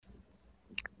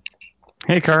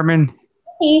Hey Carmen,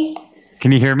 Hey,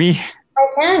 can you hear me? I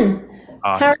can.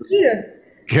 How are Awesome. you?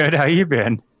 Good. How you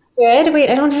been? Good. Wait,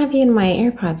 I don't have you in my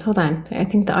AirPods. Hold on. I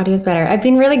think the audio's better. I've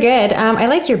been really good. I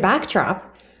like your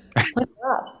backdrop. What's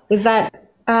that? Is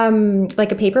that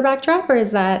like a paper backdrop or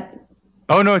is that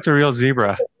Oh no, it's a real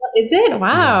zebra. is it? Yeah.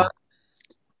 Wow.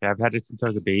 Yeah, I've had it since I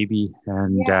was a baby,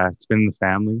 and Yeah. it's been in the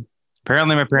family.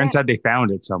 Apparently, my Yeah. parents said they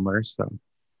found it somewhere, so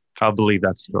I'll believe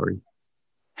that story.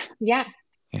 Yeah,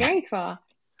 Yeah. very cool.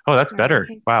 Oh, that's All right. better.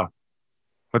 Wow.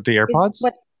 With the Is AirPods?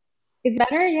 what is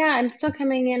better? Yeah, I'm still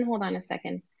coming in. Hold on a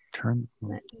second. Turn.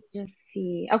 Let me just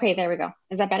see. Okay, there we go.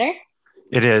 Is that better?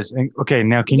 It is. Okay,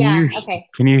 now Yeah, okay.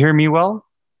 can you hear me well?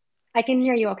 I can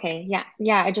hear you okay. Yeah.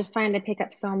 Yeah, I just find I pick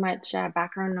up so much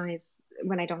background noise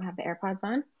when I don't have the AirPods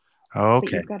on, but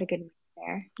Okay. you've got a good mic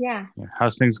there. Yeah. Yeah.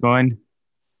 How's things going?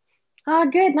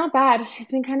 Good, not bad.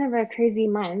 It's been kind of a crazy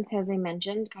month, as I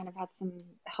mentioned. Kind of had some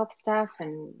health stuff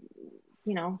and,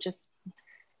 just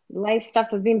life stuff.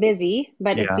 So it's been busy,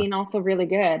 but it's Yeah. been also really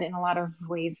good in a lot of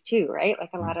ways too, right?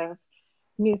 Like a lot of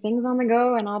new things on the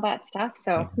go and all that stuff. Yeah.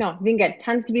 So no, it's been good.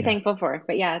 Tons to be Yeah. thankful for.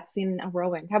 But yeah, it's been a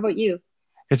whirlwind. How about you?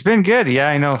 It's been good. Yeah,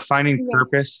 I know. Finding Yeah,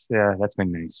 purpose. Yeah, that's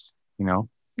been nice. yeah,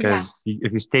 Because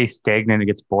if you stay stagnant, it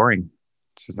gets boring.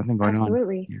 So there's nothing going on.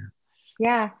 absolutely. Yeah.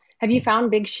 Yeah. Have you found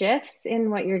big shifts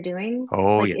in what you're doing?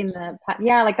 Oh, Like in yes. the,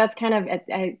 yeah, like that's kind of,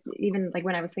 even like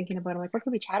when I was thinking about it, I'm like, what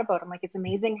could we chat about? I'm like, it's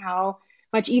amazing how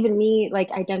much even me,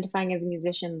 like identifying as a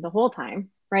musician the whole time,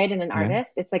 right? And an Yeah.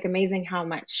 artist, it's like amazing how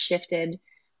much shifted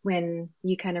when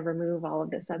you kind of remove all of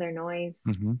this other noise,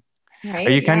 hmm Are right?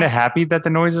 you kind Yeah. of happy that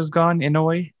the noise is gone in a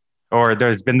way? Or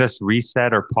there's been this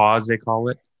reset or pause, they call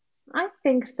it? I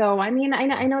think so. I mean, I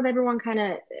know that everyone kind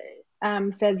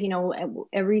of says,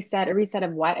 a reset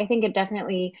of what? I think it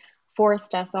definitely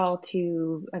forced us all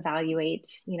to evaluate,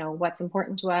 what's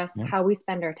important to us, Yeah. how we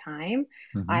spend our time.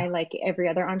 hmm I like every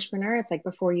other entrepreneur, it's like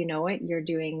before you know it, you're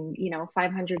doing,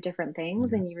 500 different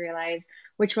things Yeah. and you realize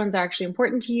which ones are actually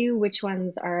important to you, which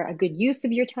ones are a good use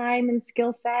of your time and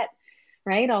skill set,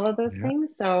 right? All of those Yeah.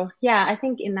 things. So, yeah, I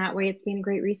think in that way it's been a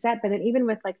great reset. But then even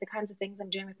with like the kinds of things I'm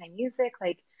doing with my music,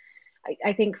 like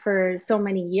I think for so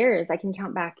many years, I can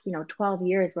count back, 12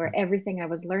 years where everything I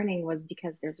was learning was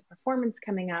because there's a performance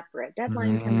coming up or a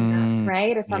deadline coming up, Mm,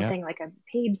 right? Or yeah. something like a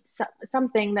paid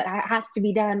something that has to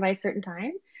be done by a certain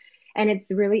time. And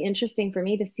it's really interesting for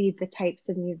me to see the types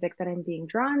of music that I'm being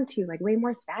drawn to, like way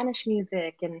more Spanish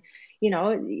music and,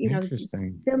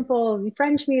 Interesting. simple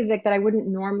French music that I wouldn't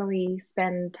normally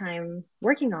spend time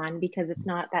working on because it's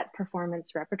not that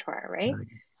performance repertoire, right? Right.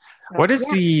 So, What is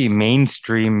yeah. the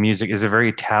mainstream music? Is it very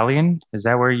Italian? Is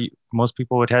that where most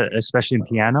people would have, especially in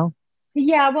piano?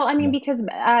 Yeah, well, I mean, Yeah. because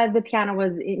the piano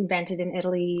was invented in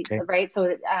Italy, Okay. right?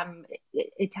 So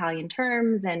Italian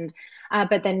terms, and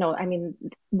but then no, I mean,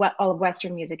 what all of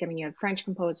Western music. I mean, you have French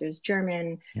composers,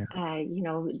 German, Yeah.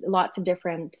 lots of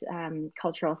different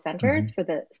cultural hmm centers for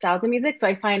the styles of music. So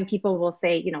I find people will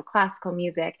say, classical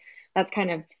music. That's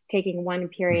kind of taking one hmm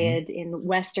period in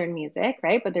Western music,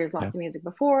 right? But there's Yeah. lots of music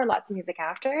before, lots of music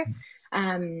after.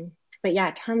 Um, but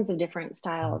yeah, tons of different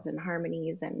styles and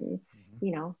harmonies and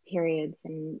Mhm. periods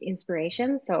and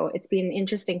inspirations. So it's been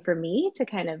interesting for me to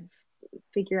kind of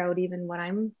figure out even what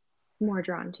I'm more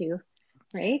drawn to,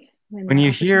 right? When When that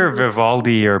you hear opportunity arises.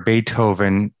 Vivaldi or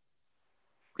Beethoven,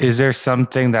 is there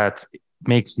something that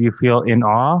makes you feel in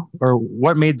awe, or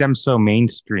what made them so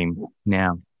mainstream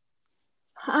now?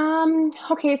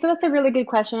 Okay, so that's a really good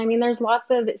question. I mean,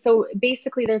 so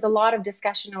basically there's a lot of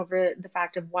discussion over the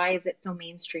fact of why is it so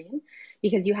mainstream?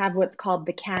 Because you have what's called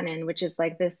the canon, which is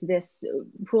like this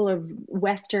pool of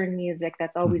Western music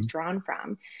that's always hmm drawn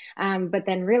from. But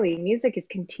then really music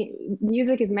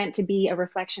is meant to be a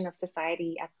reflection of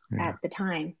society Yeah. at the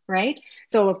time, right?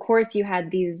 So of course you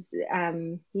had these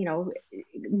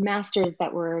masters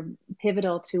that were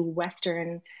pivotal to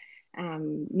Western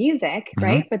music, hmm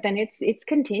right? But then it's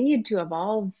continued to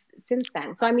evolve since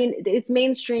then. So I mean, it's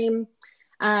mainstream.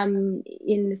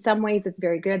 In some ways, it's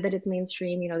very good that it's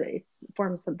mainstream. It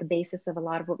forms the basis of a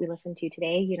lot of what we listen to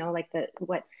today. Like the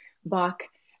what Bach.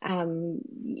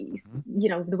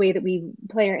 The way that we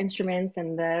play our instruments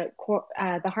and the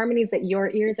harmonies that your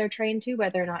ears are trained to,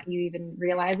 whether or not you even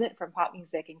realize it from pop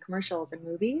music and commercials and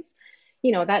movies.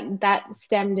 That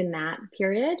stemmed in that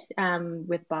period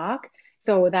with Bach.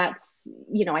 So that's,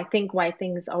 I think why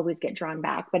things always get drawn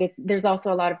back. But there's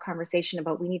also a lot of conversation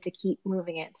about we need to keep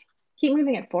moving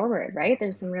it forward, right?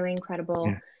 There's some really incredible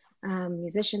Yeah.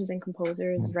 musicians and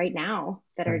composers right now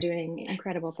that are doing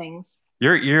incredible things.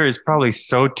 Your ear is probably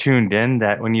so tuned in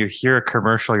that when you hear a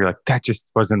commercial, you're like, that just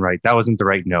wasn't right. That wasn't the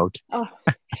right note. Oh,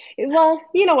 well,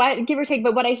 you know what, give or take.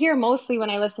 But what I hear mostly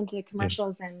when I listen to Yeah.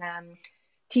 commercials and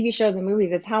TV shows and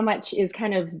movies is how much is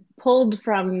kind of pulled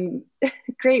from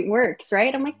great works,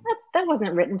 right? I'm like, that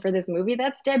wasn't written for this movie.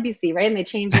 That's Debussy, right? And they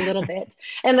change a little bit,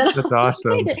 and then That's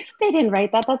awesome. they didn't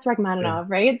write that. That's Yeah. Rachmaninoff,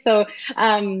 right? So,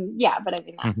 yeah, but I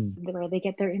mean, Mhm. that's where they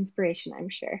get their inspiration, I'm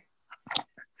sure.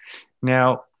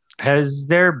 Now, has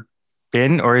there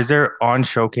been or is there on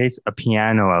Showcase a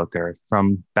piano out there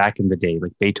from back in the day,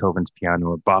 like Beethoven's piano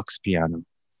or Bach's piano?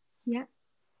 Yeah.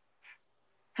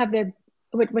 Have there?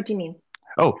 What do you mean?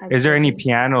 Oh, Has is there there any been?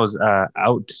 pianos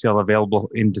out still available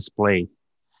in display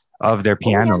of their Oh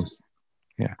yeah. pianos?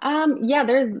 Yeah. Yeah,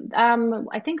 there's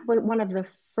I think one of the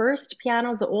first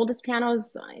pianos, the oldest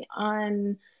pianos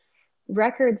on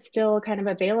record still kind of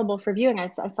available for viewing. I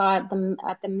saw it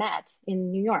at the Met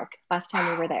in New York last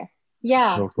time we were there.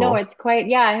 Yeah, So no, cool. it's quite,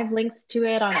 yeah, I have links to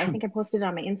it on, I think I posted it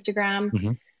on my Instagram.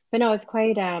 Hmm. But no, it's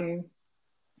quite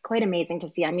amazing to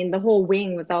see. I mean, the whole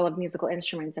wing was all of musical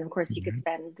instruments, and of course you could Hmm.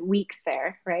 spend weeks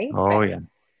there, right? Oh But yeah.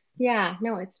 yeah,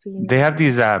 no, it's been They have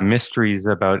these mysteries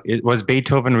about it. Was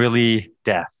Beethoven really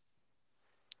deaf?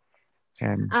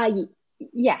 And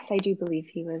yes, I do believe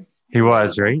he he was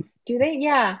was, deaf. right? Do they?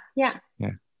 Yeah, yeah.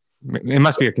 Yeah. It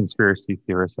must be a conspiracy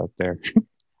theorist out there.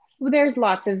 Well, there's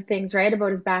lots of things, right,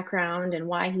 about his background and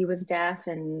why he was deaf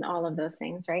and all of those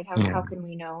things, right? Yeah, How can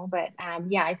we know? But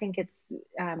yeah, I think it's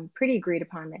pretty agreed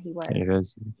upon that it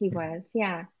is. he was,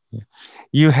 yeah. Yeah.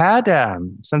 You had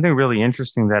something really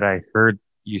interesting that I heard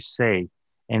you say,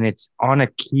 and it's on a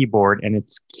keyboard and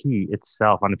it's key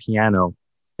itself on a piano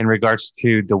in regards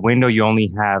to the window you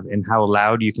only have and how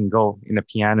loud you can go in a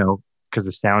piano because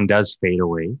the sound does fade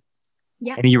away.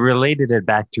 Yeah. And you related it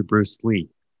back to Bruce Lee,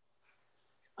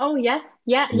 Oh yes,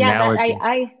 yeah, the yeah. That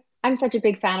analogy. I'm such a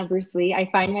big fan of Bruce Lee. I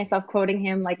find myself quoting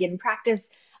him like in practice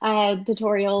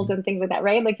tutorials and things like that,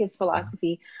 right? Like his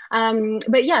philosophy.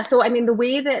 But yeah, so I mean, the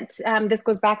way that this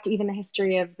goes back to even the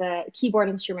history of the keyboard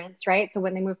instruments, right? So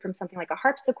when they moved from something like a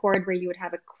harpsichord, where you would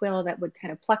have a quill that would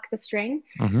kind of pluck the string,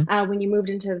 Hmm. when you moved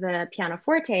into the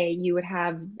pianoforte, you would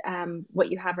have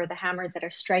what you have are the hammers that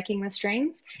are striking the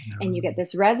strings, and you get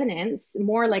this resonance,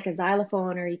 more like a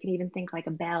xylophone, or you can even think like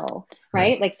a bell, Right.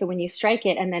 right? Like, so when you strike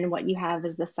it, and then what you have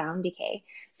is the sound decay.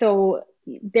 So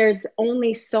there's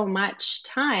only so much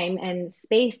time and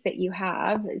space that you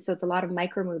have. So it's a lot of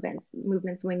micro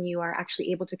movements when you are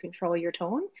actually able to control your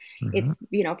tone. Hmm. It's,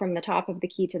 from the top of the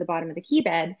key to the bottom of the key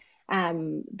bed.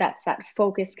 That's that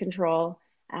focus control.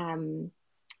 Um,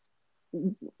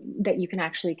 that you can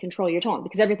actually control your tone,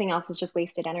 because everything else is just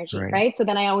wasted energy, Right. right? So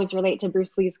then I always relate to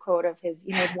Bruce Lee's quote of his,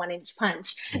 his 1 inch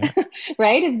punch, Yeah.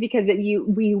 right? Is because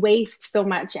we waste so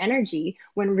much energy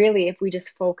when really if we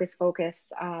just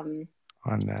On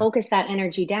that. focus that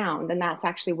energy down, then that's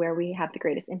actually where we have the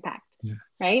greatest impact, Yeah.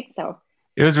 right? So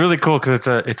It was really cool because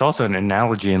it's also an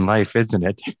analogy in life, isn't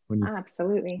it? When you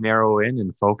absolutely. narrow in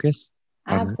and focus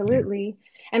on it. Yeah. Absolutely.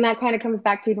 And that kind of comes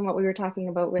back to even what we were talking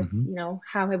about with, Hmm.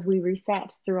 how have we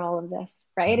reset through all of this,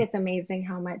 right? It's amazing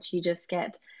how much you just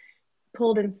get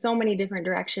pulled in so many different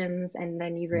directions, and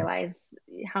then you realize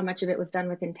how much of it was done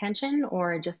with intention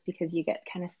or just because you get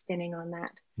kind of spinning on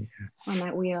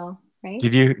that wheel, right?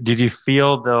 Did you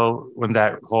feel though when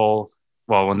the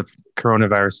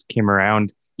coronavirus came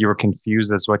around, you were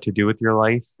confused as what to do with your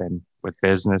life and with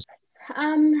business?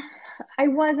 Um, I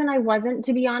was and I wasn't,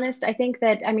 to be honest. I think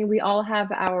that, I mean, we all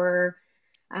have our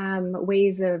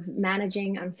ways of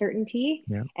managing uncertainty,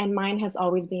 Yeah. and mine has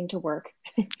always been to work.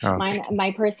 Okay.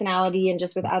 My personality, and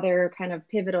just with other kind of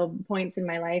pivotal points in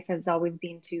my life, has always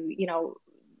been to,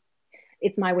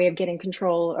 it's my way of getting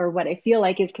control, or what I feel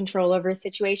like is control over a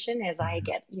situation, as I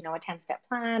get, a 10-step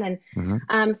plan. And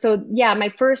Hmm. so, yeah, my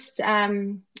first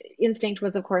instinct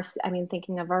was, of course, I mean,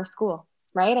 thinking of our school,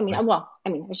 right? I mean, Right. well, I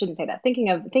mean, I shouldn't say that. Thinking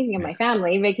of my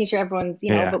family, making sure everyone's,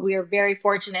 Yeah. but we are very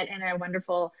fortunate and in a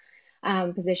wonderful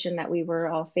position that we were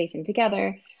all safe and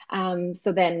together.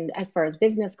 So then, as far as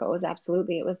business goes,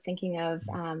 absolutely, it was thinking of,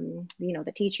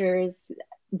 the teachers,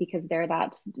 because they're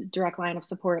that direct line of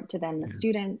support to then the Yeah.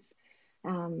 students,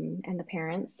 and the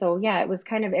parents. So yeah,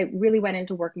 it really went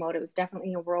into work mode. It was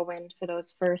definitely a whirlwind for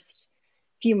those first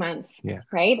few months, Yeah.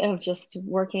 right? Of just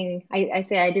working. I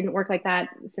say I didn't work like that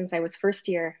since I was first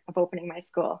year of opening my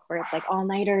school, where it's like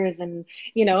all-nighters and,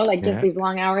 like just Yeah. these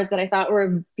long hours that I thought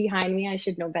were behind me. I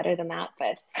should know better than that.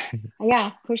 But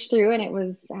yeah, pushed through, and it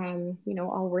was,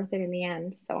 all worth it in the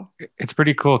end. So It's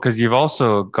pretty cool because you've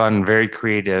also gotten very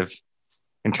creative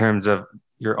in terms of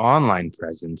your online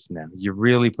presence now. You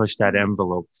really push that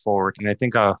envelope forward. And I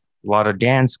think a lot of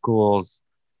dance schools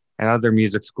and other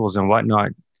music schools and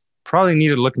whatnot probably need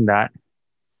to look in that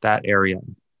area.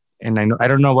 And I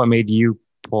don't know what made you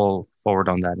pull forward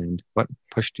on that end. What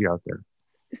pushed you out there?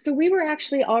 So we were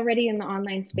actually already in the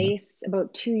online Yeah. space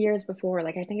about 2 years before.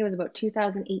 Like I think it was about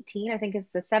 2018. I think it's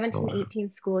the Oh,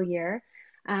 17-18 school year,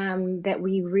 that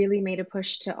we really made a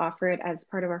push to offer it as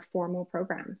part of our formal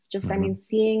programs. Just, I wow. mean,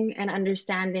 seeing and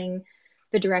understanding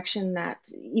the direction that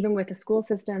even with the school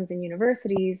systems and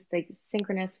universities, like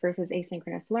synchronous versus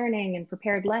asynchronous learning and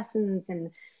prepared lessons,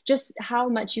 and just how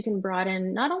much you can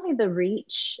broaden not only the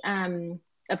reach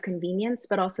of convenience,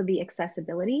 but also the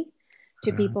accessibility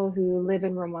to people who live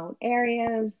in remote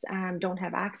areas, don't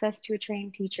have access to a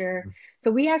trained teacher.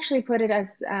 So we actually put it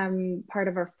as part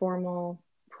of our formal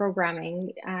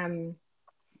programming.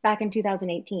 Back in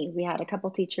 2018, we had a couple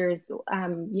teachers,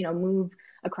 move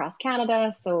across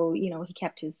Canada. So, he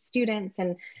kept his students.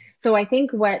 And so I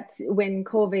think when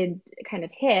COVID kind of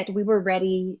hit, we were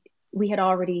ready. We had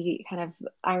already kind of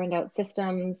ironed out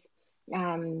systems,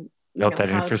 Built that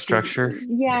how to, infrastructure.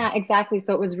 Yeah. yeah, exactly.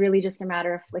 So it was really just a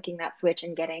matter of flicking that switch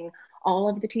and getting all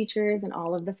of the teachers and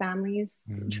all of the families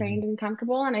Mhm. trained and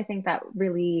comfortable. And I think that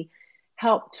really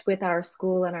helped with our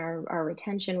school and our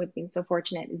retention with being so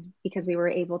fortunate is because we were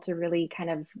able to really kind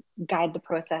of guide the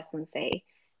process and say,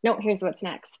 no, here's what's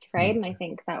next, right? And I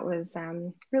think that was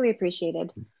really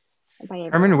appreciated by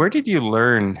Carmen, everyone. where did you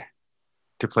learn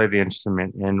to play the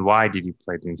instrument and why did you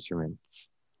play the instruments?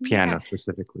 Yeah. Piano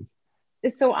specifically.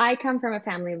 So I come from a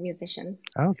family of musicians.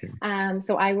 Okay.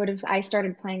 So I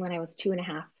started playing when I was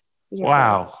 2.5 years old.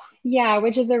 Wow. Yeah,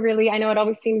 which is a really, I know it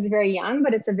always seems very young,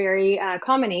 but it's a very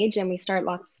common age. And we start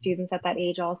lots of students at that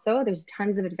age also. There's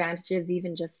tons of advantages,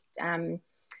 even just, I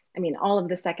mean, all of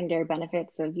the secondary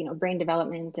benefits of, brain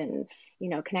development and,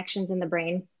 connections in the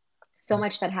brain. So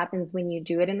much that happens when you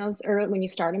do it in those early, when you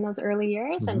start in those early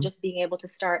years, and Hmm. just being able to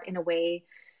start in a way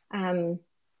um,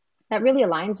 that really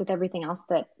aligns with everything else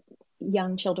that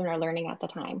young children are learning at the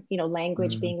time.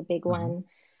 Language Hmm. being a big Hmm. one,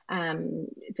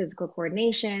 physical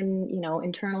coordination,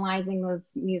 internalizing those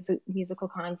musical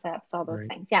concepts, all those Right.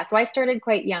 things. Yeah, so I started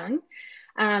quite young.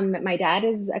 My dad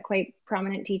is a quite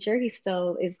prominent teacher. He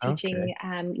still is Okay. teaching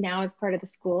now as part of the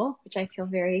school, which I feel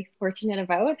very fortunate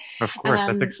about. Of course,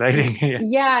 that's Y- exciting. Yeah.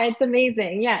 yeah, it's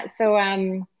amazing. Yeah, so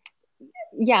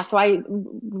yeah, so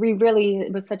we really,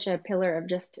 it was such a pillar of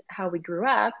just how we grew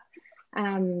up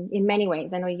in many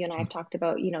ways. I know you and I have talked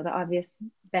about, the obvious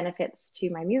benefits to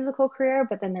my musical career,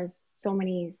 but then there's so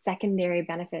many secondary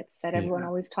benefits that everyone Yeah.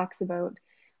 always talks about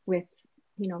with,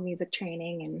 music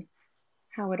training and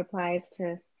how it applies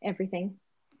to everything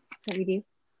that we do.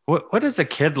 What does a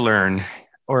kid learn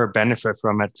or benefit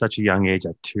from at such a young age,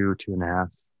 at 2.5?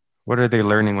 What are they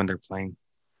learning when they're playing?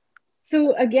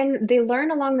 So again, they learn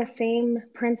along the same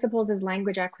principles as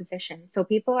language acquisition. So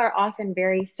people are often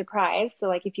very surprised. So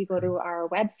like if you go to our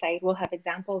website, we'll have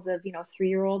examples of,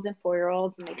 3-year-olds and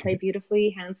 4-year-olds, and they play beautifully,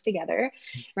 hands together,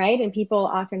 right? And people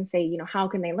often say, how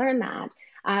can they learn that?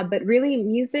 But really,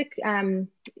 music,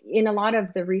 in a lot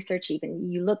of the research,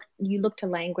 even you look to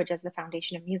language as the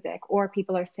foundation of music, or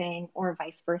people are saying, or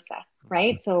vice versa,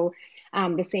 right? So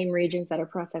the same regions that are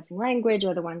processing language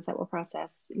are the ones that will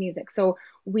process music. So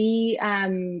we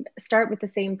start with the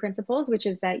same principles, which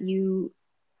is that you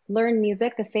learn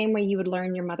music the same way you would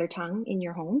learn your mother tongue in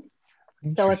your home.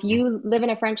 So if Interesting. you live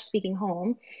in a French speaking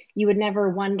home, you would never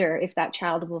wonder if that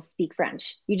child will speak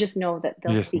French. You just know that You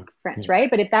they'll just, speak French, yeah. right?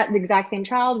 But if that exact same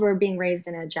child were being raised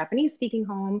in a Japanese speaking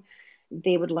home,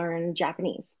 they would learn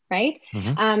Japanese, right?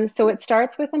 Hmm. So it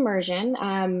starts with immersion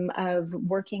of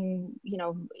working,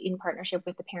 in partnership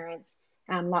with the parents.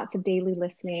 Lots of daily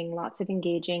listening, lots of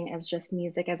engaging as just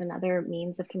music as another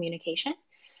means of communication.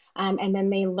 And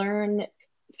then they learn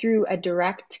through a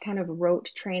direct kind of rote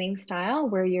training style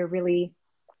where you're really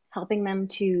helping them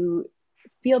to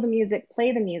feel the music,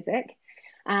 play the music.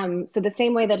 So the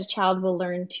same way that a child will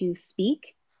learn to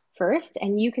speak first,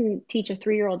 and you can teach a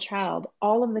 3-year-old child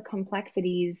all of the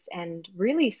complexities and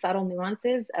really subtle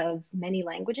nuances of many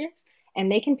languages,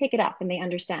 and they can pick it up and they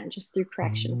understand just through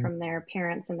correction Mhm. from their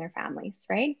parents and their families,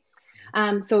 right?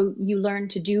 So you learn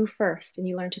to do first and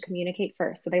you learn to communicate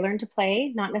first. So they learn to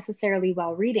play, not necessarily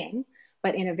while reading,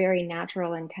 but in a very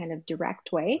natural and kind of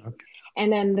direct way. Okay.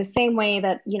 And then the same way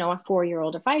that, a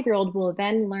 4-year-old, a 5-year-old will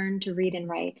then learn to read and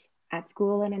write at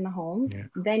school and in the home, Yeah.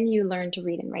 then you learn to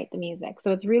read and write the music.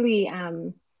 So it's really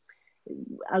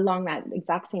along that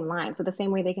exact same line. So the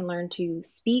same way they can learn to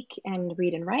speak and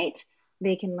read and write,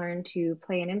 they can learn to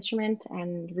play an instrument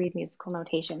and read musical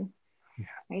notation.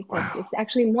 right? So Wow. it's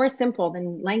actually more simple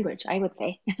than language, I would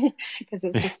say, because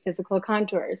it's just physical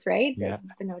contours, right? Yeah.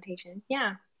 The notation.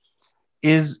 Yeah.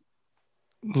 Is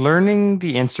learning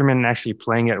the instrument and actually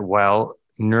playing it well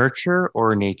nurture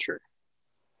or nature?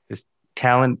 Is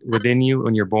talent within you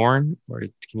when you're born, or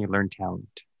can you learn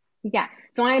talent? Yeah.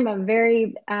 So I have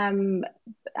very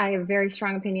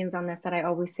strong opinions on this that I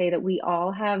always say that we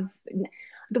all have,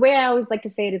 the way I always like to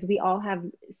say it is we all have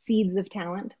seeds of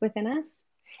talent within us.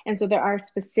 And so there are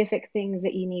specific things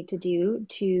that you need to do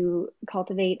to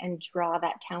cultivate and draw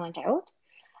that talent out.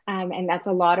 And that's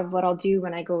a lot of what I'll do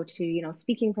when I go to,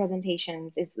 speaking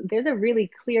presentations is there's a really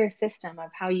clear system of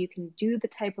how you can do the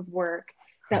type of work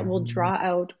that will Um, draw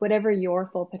out whatever your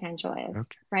full potential is,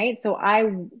 okay. right? So I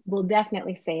will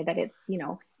definitely say that it's,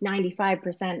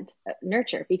 95%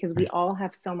 nurture because we all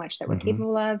have so much that we're Hmm.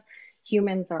 capable of.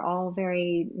 Humans are all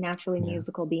very naturally Yeah.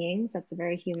 musical beings. That's a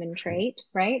very human trait,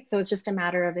 right? So it's just a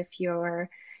matter of if you're,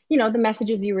 the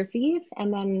messages you receive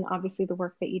and then obviously the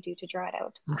work that you do to draw it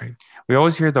out. Right. We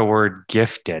always hear the word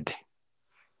gifted.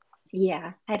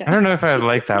 Yeah, I I don't. don't know if I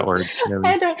like that word really.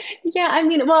 I don't. Yeah, I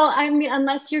mean,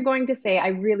 unless you're going to say,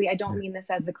 I don't Yeah. mean this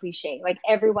as a cliche. Like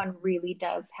everyone really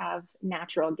does have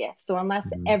natural gifts. So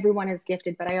unless Mhm. everyone is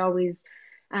gifted, but I always,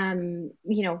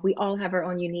 we all have our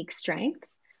own unique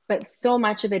strengths. But so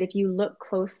much of it, if you look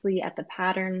closely at the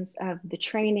patterns of the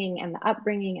training and the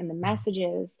upbringing and the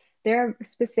messages, there are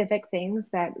specific things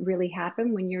that really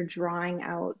happen when you're drawing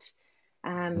out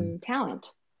Mhm.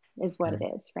 talent is what it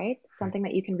Right. is, right? Right. Something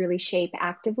that you can really shape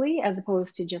actively as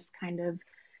opposed to just kind of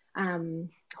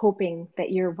hoping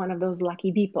that you're one of those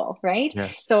lucky people, right?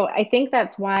 Yes. So I think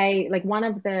that's why, like, one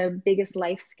of the biggest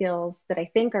life skills that I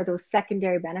think are those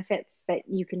secondary benefits that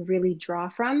you can really draw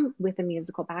from with a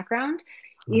musical background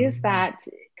is Um, that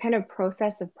kind of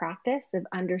process of practice of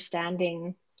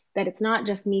understanding that it's not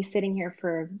just me sitting here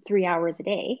for 3 hours a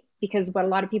day. Because what a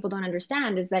lot of people don't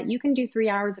understand is that you can do 3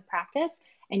 hours of practice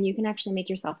and you can actually make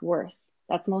yourself worse.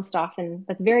 That's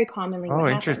very commonly what oh,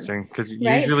 happens, interesting. Because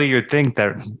right? usually you'd think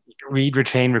that read,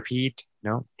 retain, repeat.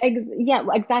 No. Yeah,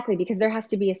 well, exactly, because there has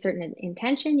to be a certain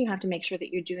intention. You have to make sure that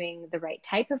you're doing the right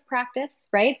type of practice,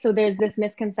 right? So there's this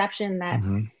misconception that,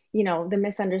 Hmm. the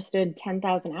misunderstood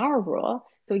 10,000 hour rule.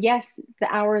 So yes,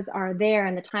 the hours are there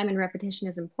and the time and repetition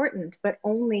is important, but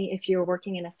only if you're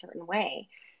working in a certain way,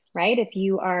 right? If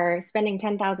you are spending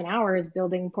 10,000 hours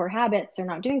building poor habits or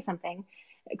not doing something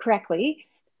correctly,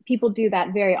 people do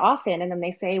that very often. And then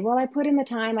they say, well, I put in the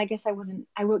time. I guess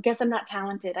guess I'm not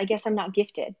talented. I guess I'm not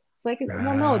gifted. Like,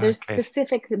 well, no, Ah, there's okay.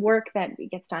 specific work that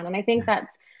gets done. And I think Yeah.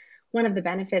 that's one of the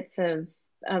benefits of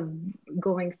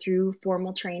going through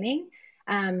formal training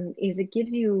is it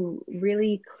gives you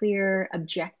really clear,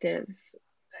 objective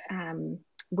um,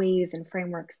 ways and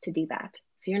frameworks to do that.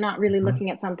 So you're not really Mhm. looking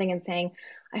at something and saying,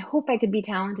 I hope I could be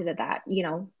talented at that.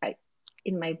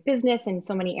 In my business in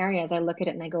so many areas, I look at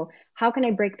it and I go, how can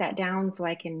I break that down so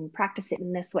I can practice it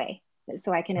in this way?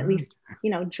 So I can at Ah, least,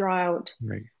 draw out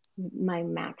right. my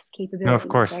max No, of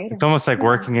capabilities, course. right? It's almost like Yeah,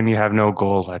 working and you have no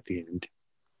goal at the end.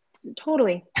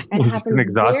 totally. And it You're just gonna happens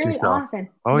exhaust very yourself. often.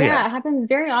 Oh yeah. Yeah, it happens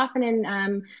very often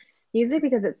in music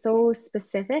because it's so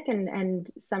specific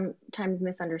and sometimes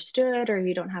misunderstood, or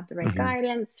you don't have the right Hmm.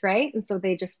 guidance, right? And so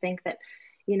they just think that,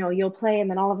 you'll play and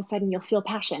then all of a sudden you'll feel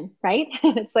passion, right?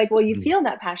 It's like, well, you Yeah. feel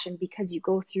that passion because you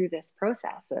go through this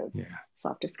process of Yeah.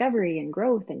 self-discovery and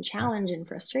growth and Yeah. challenge and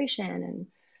frustration and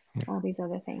Yeah. all these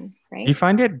other things, Do you right?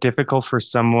 find it difficult for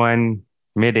someone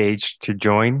mid-age to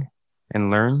join and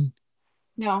learn?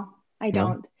 No, I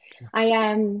No? don't.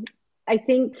 I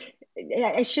think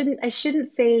I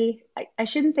shouldn't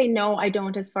say no, I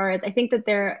don't, as far as I think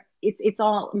that it's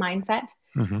all mindset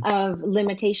Hmm. of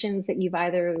limitations that you've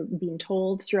either been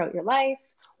told throughout your life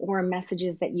or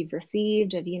messages that you've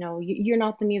received of, you're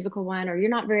not the musical one or you're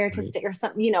not very Right. artistic or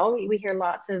something, we hear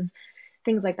lots of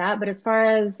things like that. But as far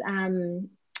as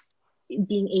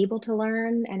being able to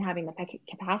learn and having the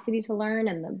capacity to learn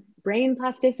and the brain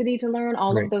plasticity to learn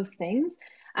all of Right. those things,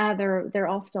 they're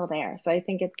all still there. So I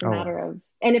think it's a Oh matter wow. of,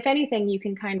 and if anything, you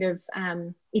can kind of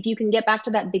if you can get back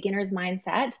to that beginner's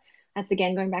mindset. That's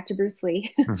again going back to Bruce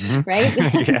Lee, Hmm. right?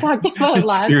 Yeah. Talked about You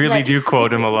lots, really but do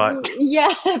quote him a lot.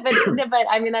 yeah, but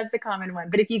I mean that's a common one.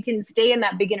 But if you can stay in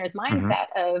that beginner's Hmm. mindset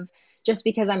of just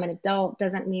because I'm an adult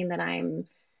doesn't mean that I'm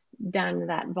done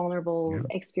that Yeah. vulnerable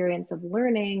experience of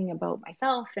learning about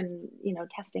myself and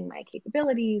testing my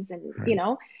capabilities and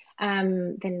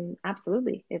Right. then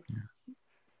absolutely it's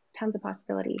tons of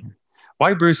possibility.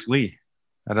 Why Bruce Lee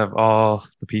out of all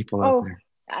the people out Oh, there?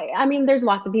 I mean there's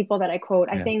lots of people that I quote.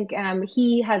 I Yeah. think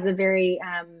he has a very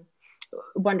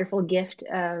wonderful gift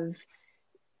of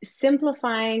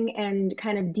simplifying and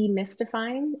kind of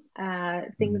demystifying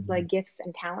things like gifts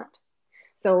and talent.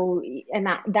 So, and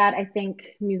that I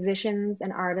think musicians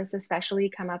and artists especially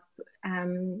come up,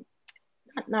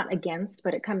 not against,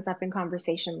 but it comes up in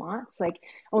conversation lots. Like,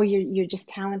 oh, you're just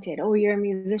talented. Oh, you're a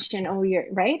musician. Oh, you're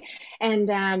right. And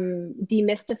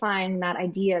demystifying that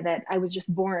idea that I was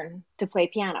just born to play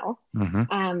piano.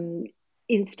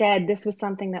 Instead, this was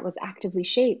something that was actively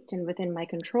shaped and within my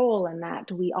control, and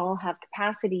that we all have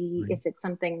capacity if it's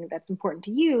something that's important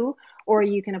to you, or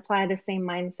you can apply the same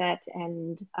mindset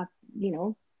and,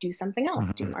 do something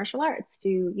else, do martial arts,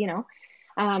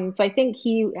 so I think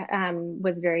he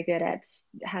was very good at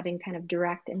having kind of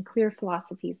direct and clear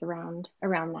philosophies around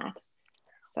that.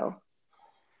 So,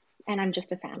 and I'm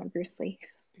just a fan of Bruce Lee.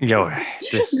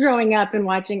 Just growing up and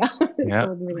watching all of his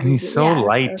old movies. And he's so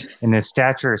light, and his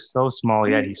stature is so small,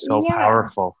 yet he's so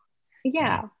powerful.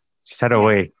 Yeah. Just head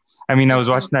away. I mean, I was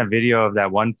watching that video of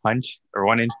that 1 inch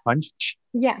punch.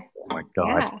 Yeah. Oh my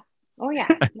God. Yeah. Oh yeah.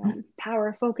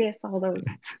 Power, focus, all those.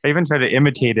 I even tried to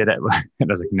imitate it. And I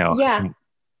was like, no. Yeah.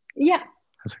 Yeah.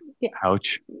 Like,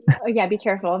 ouch. Oh, yeah, be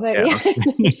careful. But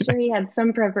I'm sure he had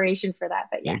some preparation for that.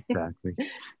 But yeah. Exactly.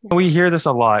 We hear this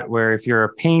a lot where if you're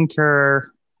a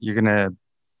painter,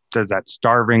 there's that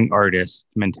starving artist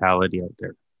mentality out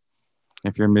there.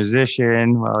 If you're a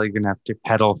musician, well, you're going to have to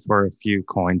pedal for a few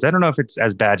coins. I don't know if it's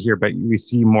as bad here, but we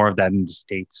see more of that in the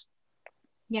States.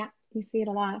 Yeah, you see it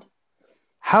a lot.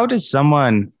 How does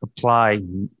someone apply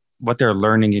what they're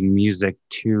learning in music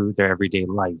to their everyday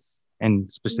life,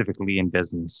 and specifically in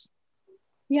business?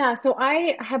 Yeah, so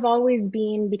I have always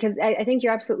been, because I think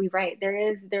you're absolutely right.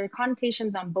 There are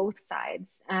connotations on both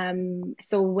sides.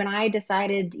 So when I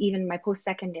decided, even my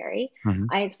post-secondary,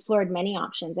 I explored many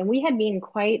options, and we had been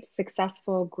quite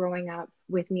successful growing up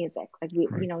with music, like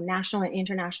national and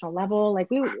international level, like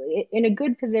we were in a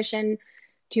good position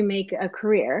to make a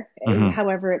career,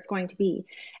 however it's going to be.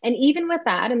 And even with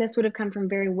that, and this would have come from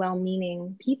very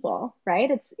well-meaning people,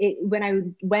 right? When I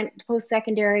went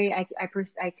post-secondary, I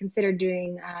considered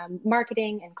doing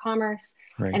marketing and commerce,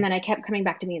 and then I kept coming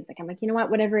back to music. I'm like, you know what,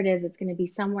 whatever it is, it's going to be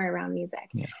somewhere around music.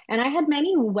 Yeah. And I had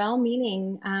many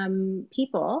well-meaning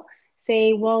people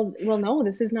say, well, no,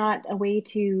 this is not a way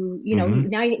to,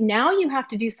 now you have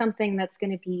to do something that's going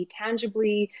to be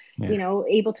tangibly,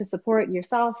 able to support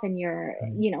yourself and your,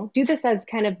 do this as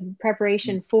kind of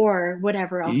preparation for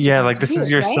whatever else. Yeah, like this is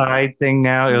your side thing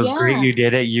now. It was great you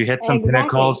did it. You hit some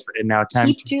pinnacles, and now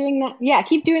keep doing that. Yeah,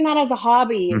 keep doing that as a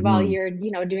hobby while you're,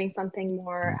 doing something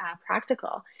more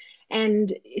practical.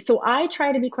 And so I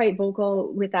try to be quite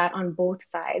vocal with that on both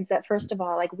sides. That first of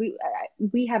all, like we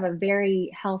have a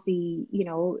very healthy,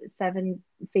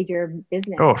 7-figure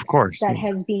business. Oh, of course. That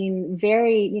has been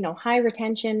very, high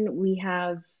retention. We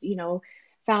have,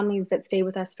 families that stay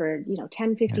with us for,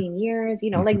 10, 15 years,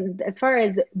 like as far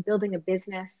as building a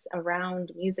business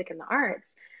around music and the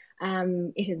arts,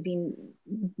 it has been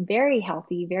very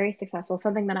healthy, very successful,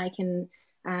 something that I can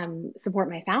support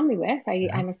my family with.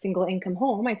 I'm a single income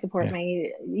home. I support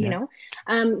my,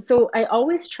 so I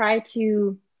always try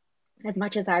to, as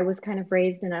much as I was kind of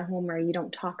raised in a home where you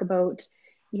don't talk about,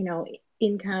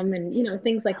 income and,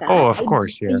 things like that. Oh, of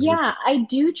course. Yeah. I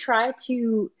do try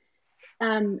to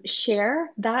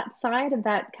share that side of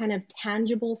that kind of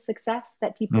tangible success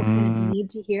that people kind of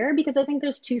need to hear, because I think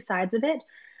there's two sides of it,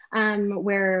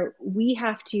 where we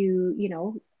have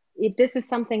to, if this is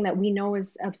something that we know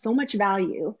is of so much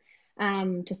value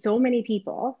to so many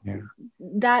people,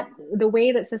 that the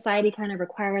way that society kind of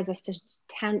requires us to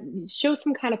show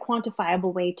some kind of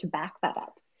quantifiable way to back that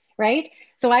up, right?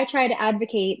 So I try to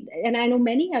advocate, and I know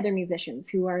many other musicians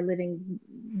who are living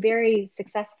very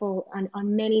successful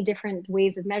on many different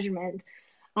ways of measurement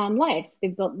lives.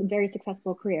 They've built very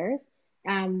successful careers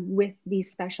with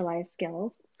these specialized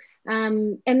skills.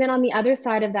 And then on the other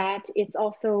side of that, it's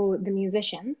also the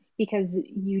musicians, because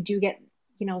you do get,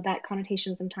 that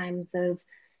connotation sometimes of,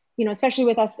 especially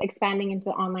with us expanding into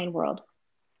the online world.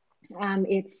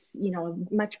 It's,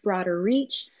 a much broader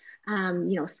reach,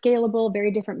 scalable,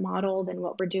 very different model than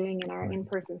what we're doing in our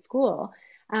in-person school.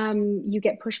 You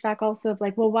get pushback also of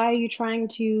like, well, why are you trying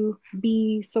to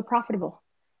be so profitable?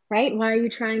 Right? Why are you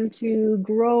trying to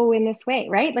grow in this way?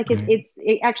 Right? Like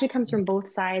it actually comes from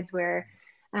both sides where,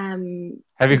 have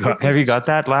you got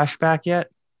that lashback yet?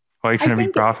 Why are you trying to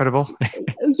be profitable?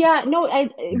 Yeah, no,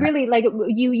 really, like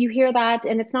you hear that,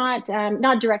 and it's not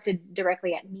directed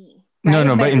directly at me. Right?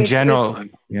 No, but in general,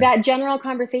 that general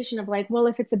conversation of like, well,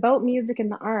 if it's about music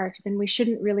and the art, then we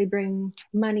shouldn't really bring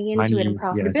money into it and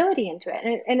profitability into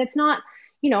it. And it's not,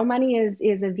 money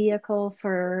is a vehicle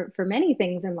for many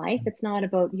things in life. It's not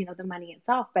about, the money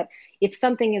itself, but if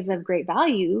something is of great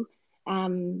value,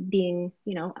 being,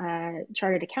 a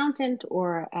chartered accountant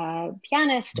or a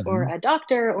pianist or Hmm. a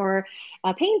doctor or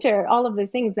a painter, all of those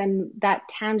things, then that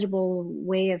tangible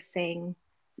way of saying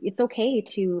it's okay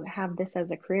to have this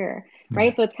as a career, Yeah.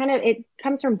 right? So it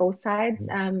comes from both sides,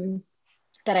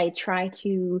 that I try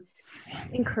to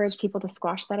encourage people to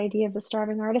squash that idea of the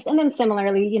starving artist. And then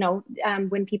similarly,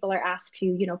 when people are asked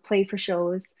to, play for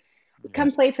shows, come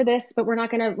Yes. play for this, but we're not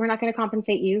gonna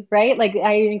compensate you, right? Like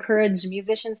I encourage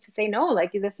musicians to say no,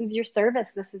 like this is your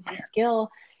service, this is your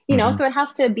skill, Hmm. so it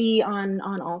has to be on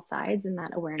all sides in that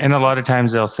And awareness a of lot of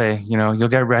times they'll say, you'll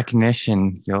get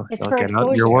recognition, it's you'll for get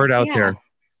out your exposure. word out Yeah. there.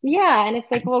 Yeah. And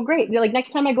it's like, well, great. Like next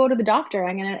time I go to the doctor,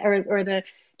 I'm gonna or the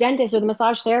dentist or the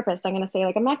massage therapist, I'm gonna say,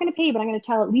 like, I'm not gonna pay you, but I'm gonna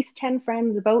tell at least 10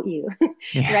 friends about you.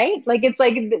 Yeah. Right? Like it's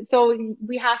like so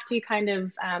we have to kind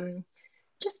of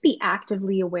just be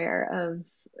actively aware of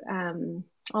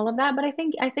all of that. But I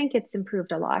think it's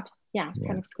improved a lot. Yeah, Yeah.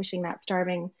 kind of squishing that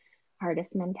starving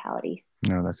artist mentality.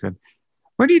 No, that's good.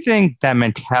 Where do you think that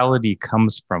mentality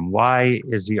comes from? Why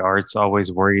is the arts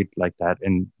always worried like that?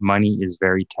 And money is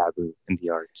very taboo in the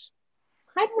arts.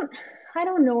 I don't I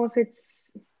don't know if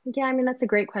it's yeah, I mean that's a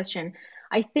great question.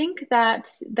 I think that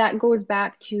goes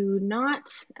back to not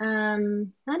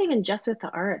even just with the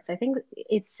arts. I think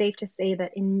it's safe to say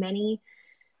that in many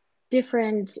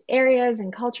different areas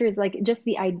and cultures, like just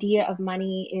the idea of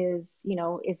money is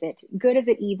it good, is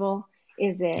it evil,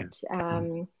 is Yeah. it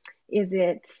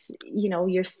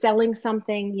you're selling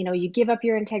something, you give up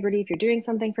your integrity if you're doing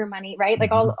something for money, right?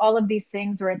 Like Hmm. all of these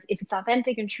things where if it's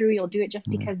authentic and true, you'll do it just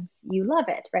Yeah. because you love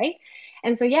it, right?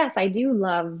 And so yes, I do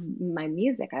love my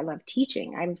music, I love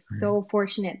teaching. I'm so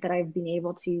fortunate that I've been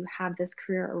able to have this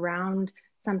career around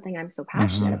something I'm so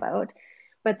passionate Hmm. about.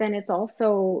 But then it's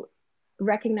also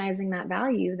recognizing that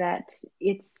value, that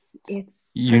it's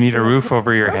You need a perfectly roof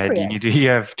over your head. appropriate. You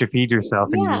have to feed yourself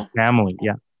and your Yeah. family.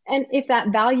 Yeah. And if that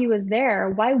value is there,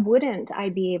 why wouldn't I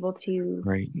be able to,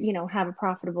 Right. have a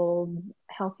profitable,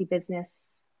 healthy business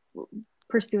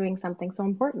pursuing something so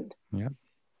important, Yeah.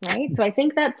 right? So I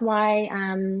think that's why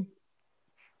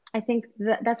I think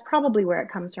that's probably where it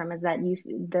comes from, is that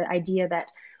the idea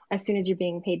that as soon as you're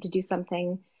being paid to do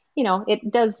something,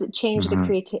 it does change the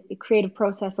Hmm. creative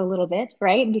process a little bit,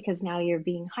 right? Because now you're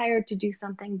being hired to do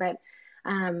something, but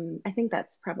I think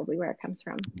that's probably where it comes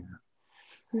from.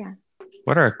 Yeah.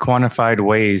 What are quantified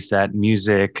ways that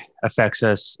music affects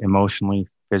us emotionally,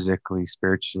 physically,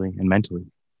 spiritually, and mentally?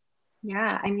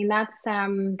 Yeah, I mean that's a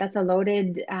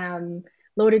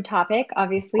loaded topic, Of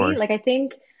obviously. Like course. I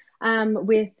think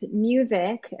with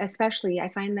music, especially, I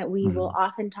find that we will Hmm.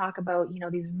 often talk about,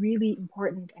 these really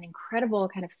important and incredible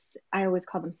kind of, I always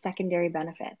call them secondary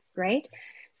benefits, right?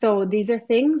 So these are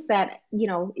things that,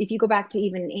 if you go back to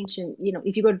even ancient,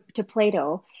 if you go to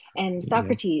Plato and Yes.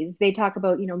 Socrates, they talk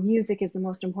about, music is the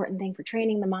most important thing for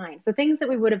training the mind. So things that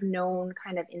we would have known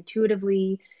kind of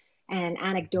intuitively and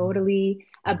anecdotally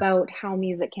Yeah. about how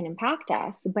music can impact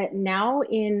us. But now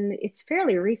it's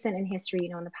fairly recent in history,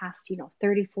 in the past,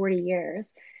 30, 40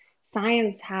 years,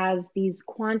 science has these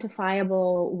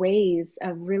quantifiable ways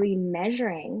of really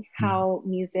measuring Mm. how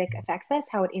music affects us,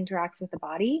 how it interacts with the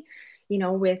body,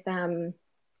 with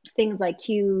things like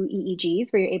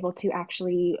QEEGs, where you're able to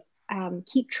actually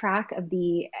keep track of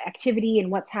the activity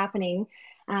and what's happening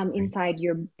Right. inside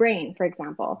your brain, for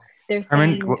example. They're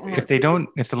Carmen, saying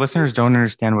if the listeners don't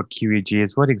understand what QEG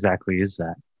is, what exactly is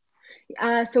that?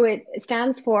 so it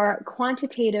stands for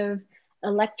quantitative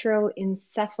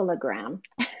electroencephalogram.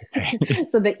 Okay.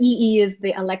 So the EE is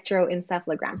the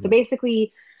electroencephalogram. So Yeah.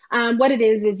 basically, what it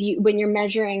is when you're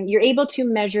measuring, you're able to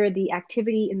measure the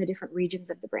activity in the different regions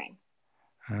of the brain,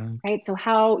 Okay. right? So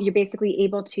how you're basically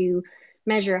able to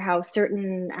measure how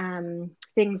certain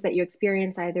things that you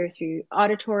experience either through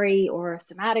auditory or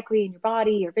somatically in your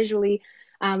body or visually,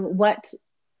 what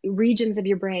regions of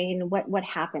your brain, what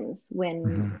happens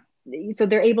when, Mhm. so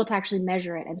they're able to actually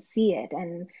measure it and see it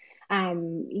and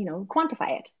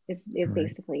quantify it is Right.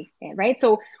 basically it, right?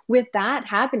 So with that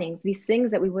happenings, these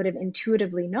things that we would have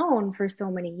intuitively known for so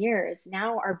many years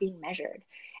now are being measured.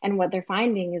 And what they're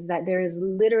finding is that there is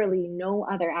literally no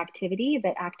other activity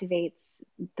that activates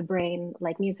the brain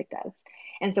like music does.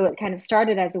 And so it kind of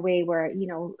started as a way where,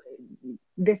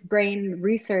 this brain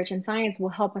research and science will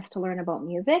help us to learn about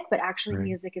music, but actually Right.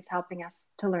 music is helping us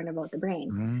to learn about the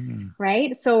brain, Mm.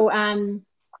 right? So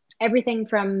everything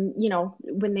from,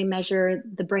 when they measure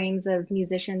the brains of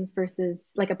musicians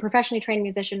versus like a professionally trained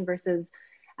musician versus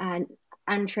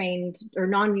untrained or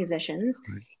non-musicians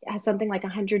Right. has something like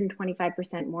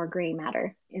 125% more gray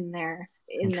matter in their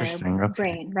Interesting. Okay.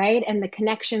 brain, right? And the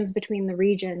connections between the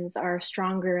regions are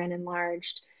stronger and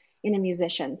enlarged in a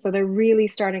musician. So they're really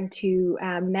starting to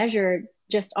measure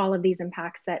just all of these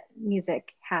impacts that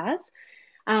music has.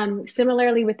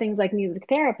 Similarly with things like music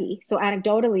therapy. So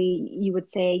anecdotally, you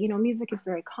would say, music is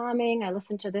very calming. I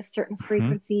listen to this certain Hmm.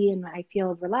 frequency and I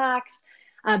feel relaxed.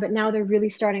 But now they're really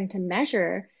starting to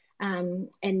measure and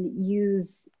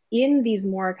use in these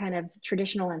more kind of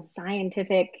traditional and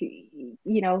scientific,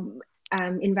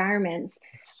 environments,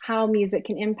 how music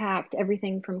can impact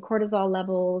everything from cortisol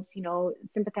levels,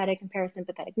 sympathetic and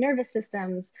parasympathetic nervous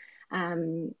systems,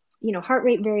 heart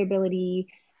rate variability,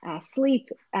 sleep,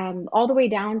 all the way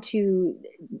down to,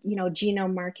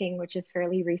 genome marking, which is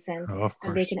fairly recent, Oh, of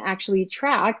and they course. can actually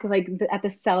track like at the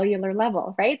cellular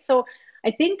level, right? So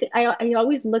I think I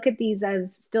always look at these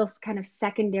as still kind of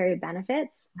secondary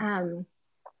benefits,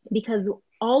 because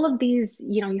all of these,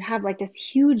 you have like this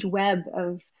huge web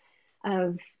of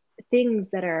things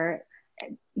that are,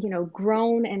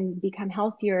 grown and become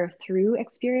healthier through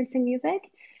experiencing music.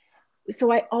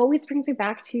 So I always brings me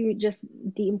back to just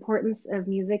the importance of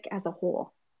music as a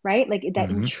whole, right? Like that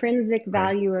Hmm. intrinsic Right.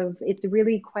 value of it's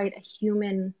really quite a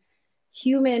human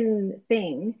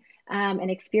thing,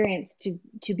 and experience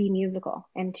to be musical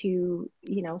and to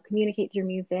communicate through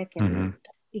music and Hmm.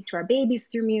 speak to our babies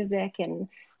through music and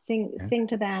Yeah. sing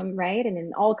to them, right? And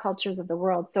in all cultures of the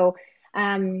world. So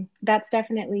that's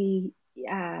definitely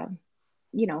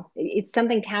it's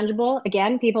something tangible.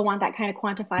 Again, people want that kind of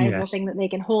quantifiable Yes. thing that they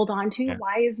can hold on to. Yeah.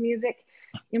 Why is music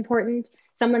important?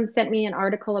 Someone sent me an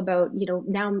article about,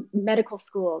 now medical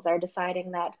schools are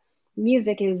deciding that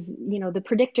music is, the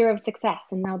predictor of success.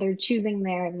 And now they're choosing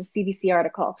there's a CBC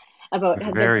article about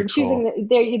how they're Very cool. choosing,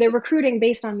 they're recruiting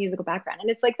based on musical background. And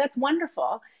it's like, that's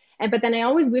wonderful. But then I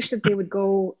always wish that they would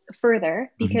go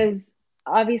further, Hmm. because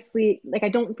obviously, like, I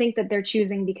don't think that they're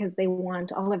choosing because they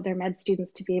want all of their med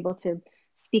students to be able to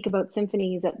speak about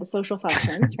symphonies at the social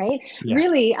functions, right? Yes.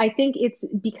 Really, I think it's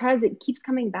because it keeps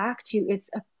coming back to it's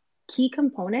a key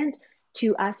component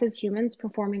to us as humans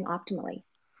performing optimally,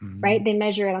 Hmm. right? They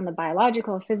measure it on the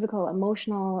biological, physical,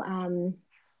 emotional,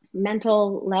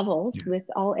 mental levels Yeah. with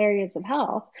all areas of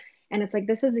health. And it's like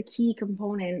this is a key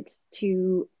component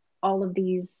to all of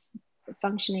these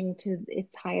functioning to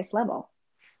its highest level,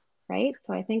 right?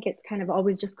 So I think it's kind of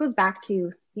always just goes back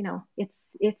to,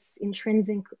 it's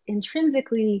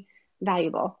intrinsically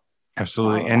valuable to all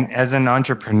Absolutely. of And us. as an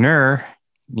entrepreneur,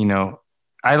 you know,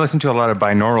 I listen to a lot of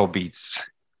binaural beats.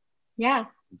 Yeah,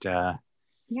 And,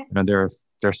 yeah,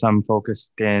 there's some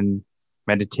focused in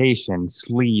meditation,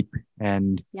 sleep,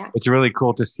 and yeah, it's really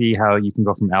cool to see how you can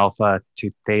go from alpha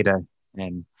to theta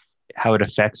and how it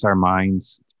affects our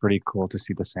minds. It's pretty cool to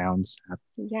see the sounds.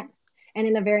 yeah. And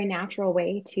in a very natural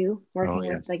way too, Oh, working with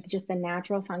yes. like just the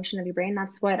natural function of your brain.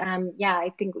 That's what yeah,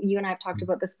 I think you and I have talked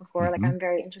about this before. Like Mm-hmm. I'm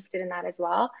very interested in that as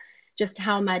well. Just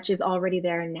how much is already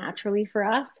there naturally for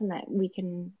us and that we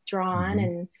can draw on Mm-hmm.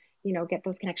 and, get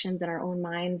those connections in our own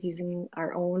minds using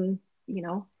our own, you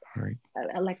know, Right.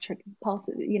 electric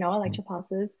pulses, electric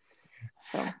pulses.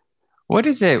 So What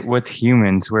is it with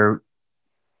humans where,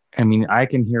 I mean, I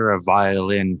can hear a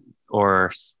violin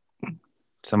or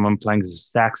someone playing a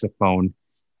saxophone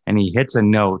and he hits a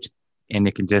note and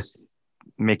it can just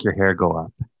make your hair go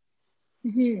up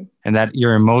mhm. and that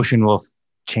your emotion will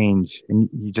change and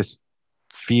you just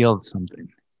feel something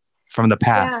from the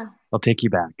past. Yeah, They'll take you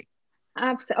back.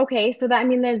 okay. So that, I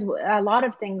mean, there's a lot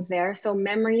of things there. So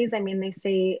memories, I mean, they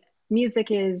say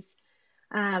music is,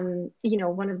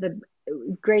 one of the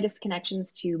greatest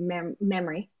connections to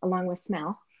memory along with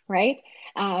smell, right?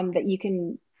 That you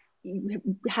can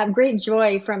have great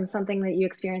joy from something that you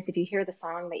experienced if you hear the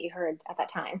song that you heard at that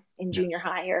time in junior Yes.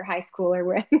 high or high school or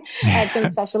when at some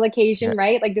special occasion, Yeah.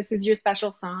 right? Like this is your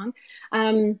special song.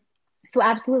 Um, so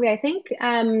absolutely, I think,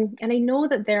 and I know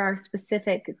that there are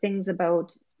specific things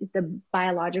about the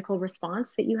biological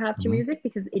response that you have to Mhm. music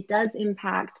because it does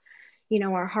impact,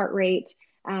 our heart rate,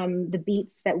 the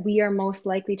beats that we are most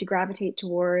likely to gravitate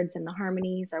towards, and the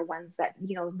harmonies are ones that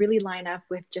really line up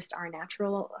with just our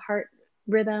natural heart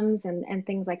rhythms and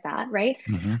things like that, right?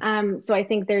 Mhm. So I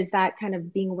think there's that kind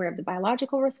of being aware of the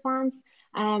biological response,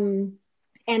 and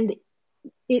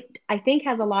it I think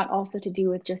has a lot also to do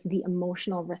with just the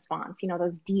emotional response,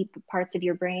 those deep parts of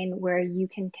your brain where you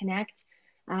can connect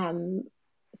um,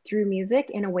 through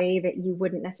music in a way that you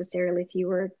wouldn't necessarily if you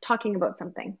were talking about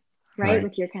something, right? Right.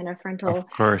 With your kind of Of frontal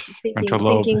course. Frontal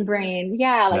lobe. thinking brain.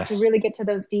 Yeah, like to Yes. really get to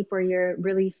those deep where you're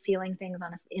really feeling things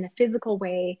in a physical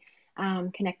way,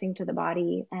 connecting to the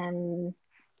body. And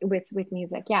with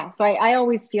music. Yeah. So I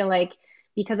always feel like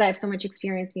because I have so much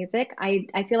experience music,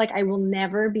 I feel like I will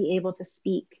never be able to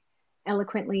speak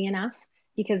eloquently enough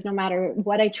because no matter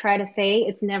what I try to say,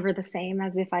 it's never the same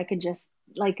as if I could just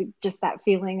that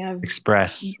feeling of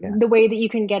Express. Yeah. the way that you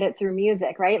can get it through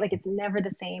music, right? Like it's never the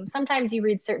same. Sometimes you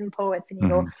read certain poets and you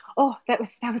go, oh, that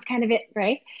was kind of it,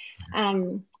 right?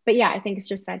 But yeah, I think it's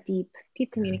just that deep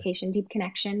communication, deep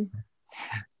connection.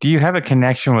 Do you have a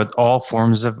connection with all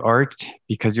forms of art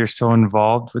because you're so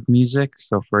involved with music?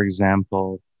 So, for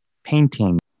example,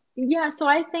 painting. Yeah, so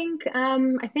I think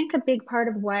a big part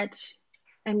of what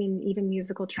I mean, even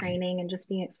musical training and just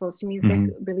being exposed to music Hmm.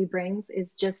 really brings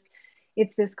is just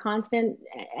it's this constant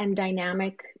and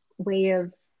dynamic way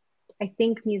of I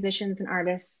think musicians and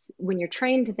artists, when you're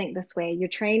trained to think this way, you're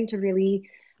trained to really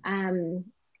um,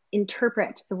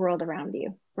 interpret the world around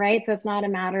you, right? So it's not a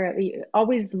matter of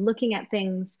always looking at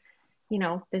things.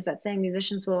 There's that saying,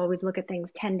 musicians will always look at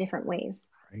things 10 different ways,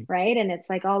 Right. right? And it's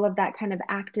like all of that kind of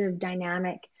active,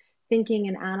 dynamic thinking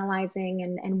and analyzing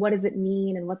and what does it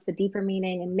mean and what's the deeper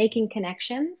meaning and making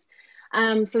connections.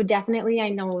 So definitely I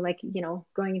know like,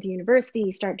 going into university,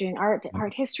 you start doing art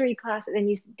history classes, and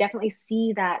you definitely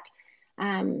see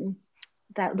um,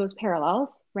 that those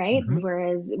parallels, right? Hmm.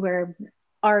 Whereas where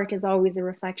art is always a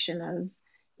reflection of,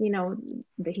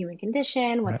 the human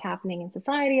condition, what's happening in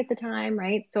society at the time,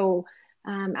 right? So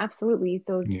absolutely,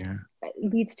 those Yeah.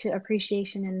 leads to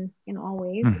appreciation in all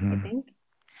ways, I Hmm. think.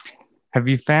 Have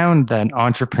you found that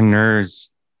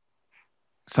entrepreneurs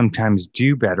sometimes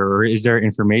do better, or is there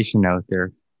information out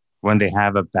there when they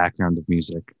have a background of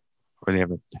music or they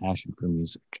have a passion for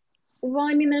music? Well,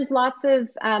 I mean, there's lots of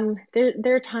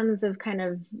there are tons of kind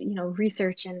of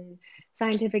research and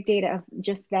scientific data of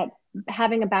just that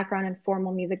having a background in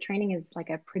formal music training is like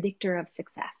a predictor of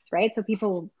success, right? So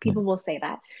people will Yes. say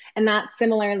that, and that's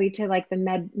similarly to like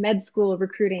the med school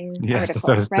recruiting Yes, that's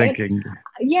what I article, was right? thinking.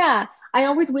 Yeah, I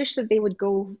always wish that they would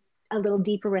go a little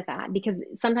deeper with that because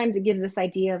sometimes it gives this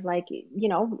idea of like,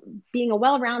 being a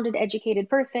well-rounded, educated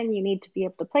person, you need to be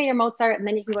able to play your Mozart and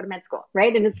then you can go to med school,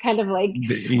 right? And it's kind of like,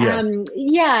 Yes.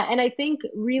 yeah. And I think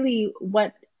really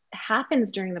what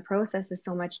happens during the process is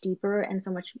so much deeper and so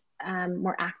much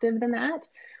more active than that,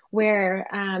 where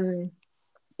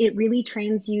it really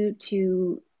trains you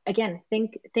to again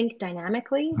think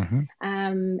dynamically,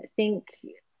 Hmm. think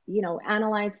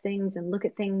analyze things and look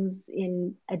at things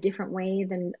in a different way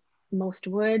than most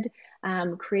would,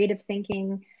 creative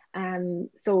thinking.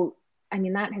 So I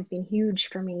mean that has been huge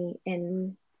for me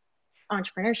in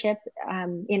entrepreneurship,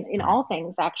 in Right. all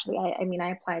things actually. I mean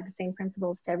I applied the same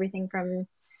principles to everything from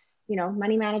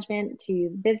money management to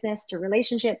business to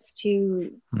relationships to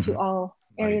Hmm. all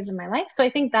Right. areas of my life. So I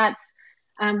think that's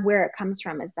where it comes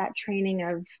from, is that training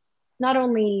of not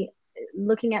only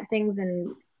looking at things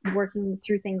and working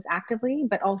through things actively,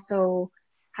 but also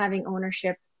having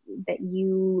ownership that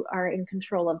you are in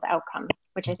control of the outcome,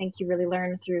 which I think you really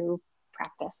learn through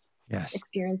practice, Yes.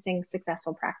 experiencing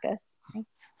successful practice. Right?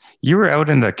 You were out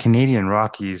in the Canadian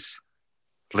Rockies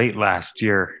late last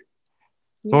year.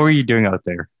 What were Yeah. you doing out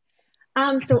there?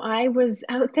 So I was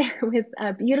out there with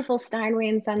a beautiful Steinway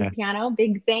and Sons Yes. piano.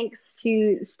 Big thanks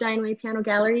to Steinway Piano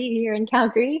Gallery here in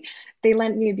Calgary. They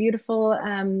lent me a beautiful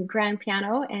grand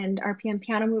piano, and RPM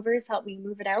Piano Movers helped me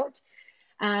move it out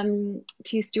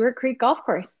to Stewart Creek Golf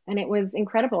Course, and it was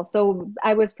incredible. So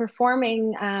I was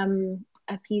performing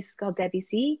a piece called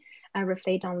Debussy,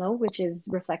 Reflet dans l'eau, which is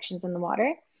reflections in the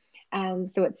water.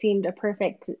 So it seemed a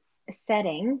perfect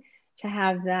setting to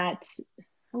have that.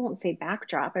 I won't say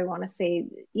backdrop. I want to say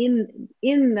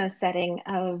in the setting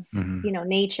of Hmm.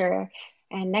 nature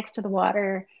and next to the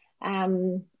water.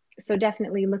 Um, so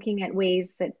definitely looking at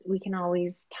ways that we can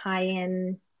always tie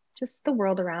in just the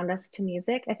world around us to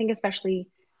music. I think especially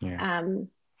Yeah. um,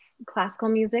 classical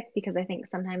music, because I think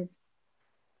sometimes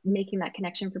making that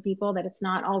connection for people that it's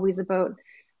not always about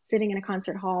sitting in a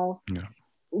concert hall. Yeah.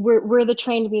 We're the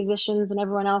trained musicians and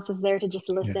everyone else is there to just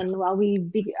Yeah. listen while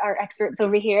are experts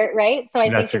over here, right? So I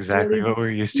think That's it's exactly really what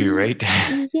we're used to, right?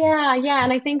 yeah,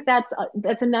 and I think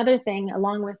that's another thing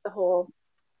along with the whole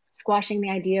squashing the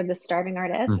idea of the starving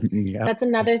artist. Mhm. Yep. That's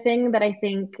another thing that I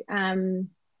think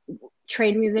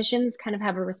trade musicians kind of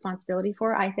have a responsibility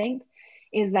for, I think,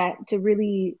 is that to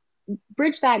really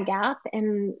bridge that gap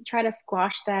and try to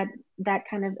squash that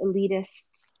kind of elitist,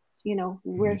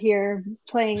 we're Mhm. here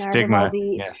playing our Stigma.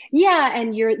 Vivaldi. Yeah. Yeah,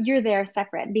 and you're there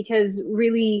separate because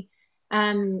really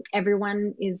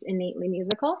everyone is innately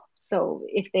musical. So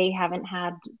if they haven't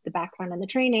had the background and the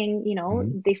training,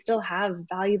 Hmm. they still have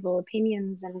valuable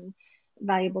opinions and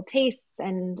valuable tastes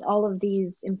and all of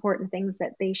these important things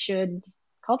that they should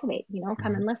cultivate, you know,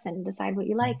 come and listen, decide what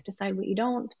you like, decide what you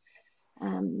don't,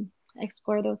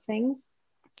 explore those things.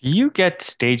 Do you get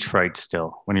stage fright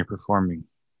still when you're performing?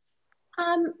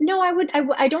 No,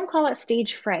 I don't call it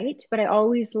stage fright, but I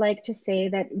always like to say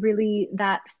that really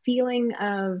that feeling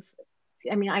of,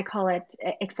 I mean, I call it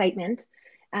excitement,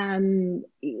 um,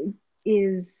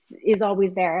 is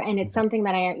always there, and it's something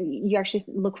that you actually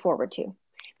look forward to,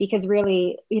 because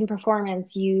really in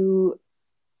performance,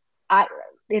 I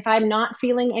if I'm not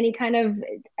feeling any kind of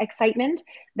excitement,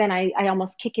 then I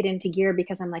almost kick it into gear,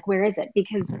 because I'm like, where is it?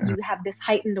 Because you have this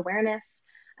heightened awareness,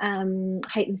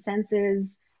 heightened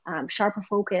senses, sharper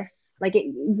focus. Like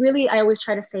it really, I always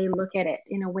try to say, look at it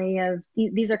in a way of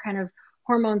these are kind of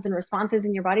hormones and responses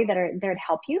in your body that are there to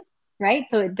help you, right?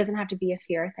 So it doesn't have to be a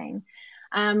fear thing.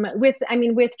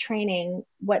 With training,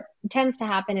 what tends to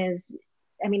happen is,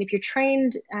 I mean, if you're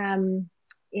trained in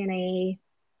a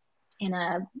in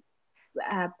a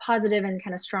positive and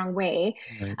kind of strong way.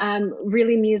 Right.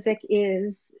 Really, music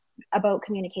is about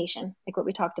communication, like what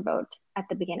we talked about at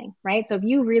the beginning, right? So if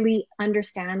you really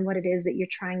understand what it is that you're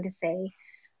trying to say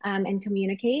and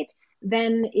communicate,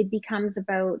 then it becomes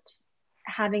about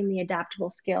having the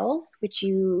adaptable skills, which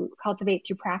you cultivate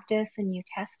through practice, and you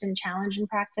test and challenge in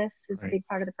practice is a big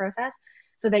part of the process,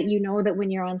 so that you know that when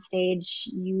you're on stage,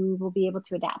 you will be able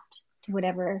to adapt to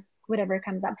whatever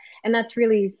comes up. And that's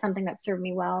really something that served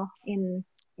me well in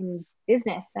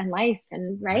business and life,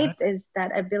 and right, is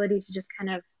that ability to just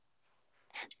kind of,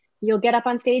 you'll get up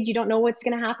on stage, you don't know what's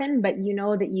going to happen, but you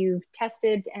know that you've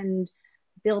tested and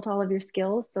built all of your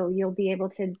skills, so you'll be able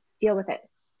to deal with it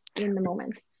in the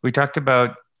moment. We talked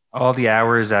about all the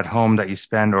hours at home that you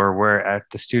spend, or where at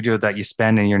the studio that you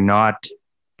spend, and you're not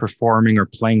performing or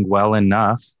playing well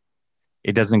enough.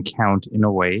 It doesn't count in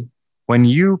a way. When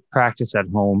you practice at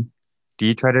home, do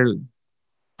you try to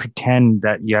pretend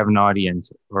that you have an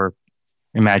audience, or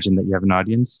imagine that you have an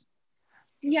audience?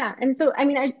 Yeah, and so I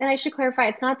mean, I should clarify.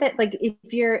 It's not that, like,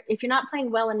 if you're not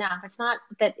playing well enough, it's not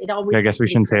that it always. I guess we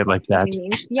shouldn't say it like that. You know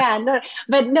what I mean?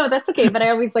 Yeah, no, that's okay. But I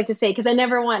always like to say, because I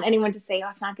never want anyone to say, "Oh,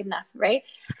 it's not good enough," right?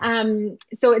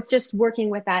 So it's just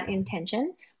working with that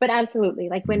intention. But absolutely,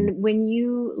 like when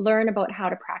you learn about how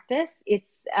to practice,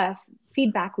 it's a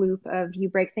feedback loop of you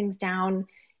break things down,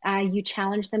 you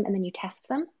challenge them, and then you test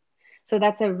them. So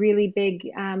that's a really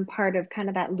big part of kind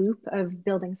of that loop of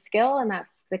building skill. And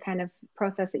that's the kind of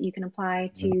process that you can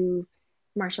apply to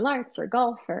martial arts or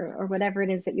golf or whatever it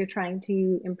is that you're trying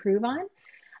to improve on.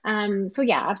 So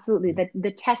yeah, absolutely.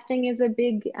 The testing is a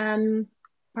big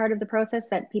part of the process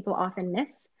that people often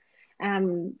miss.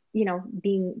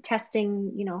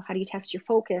 Testing, how do you test your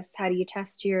focus? How do you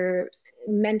test your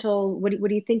mental, what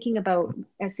are you thinking about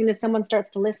as soon as someone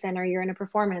starts to listen, or you're in a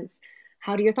performance?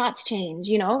 How do your thoughts change?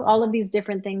 All of these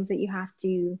different things that you have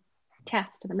to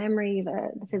test, the memory,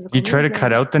 the physical. You try to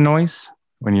cut out the noise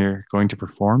when you're going to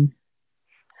perform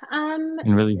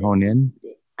and really hone in?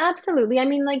 Absolutely. I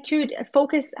mean, like, to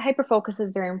focus, hyper focus is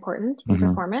very important in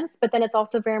performance, but then it's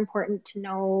also very important to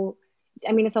know,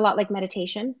 I mean, it's a lot like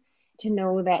meditation, to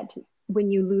know that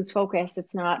when you lose focus,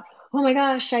 it's not, oh my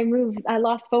gosh, I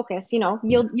lost focus.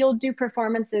 You'll do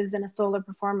performances in a solo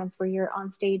performance where you're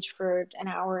on stage for an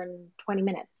hour and 20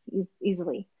 minutes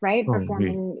easily, right?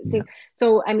 Performing. Yeah.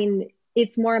 So, I mean,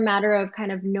 it's more a matter of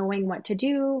kind of knowing what to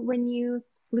do when you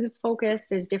lose focus.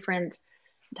 There's different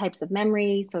types of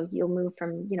memory. So you'll move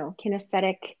from,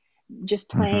 kinesthetic, just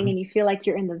playing and you feel like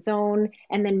you're in the zone,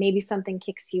 and then maybe something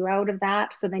kicks you out of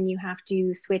that, so then you have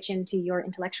to switch into your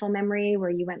intellectual memory, where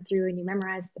you went through and you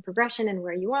memorized the progression and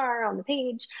where you are on the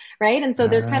page, right? And so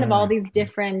there's kind of all these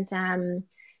different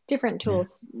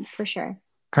tools for sure.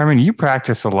 Carmen, you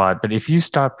practice a lot, but if you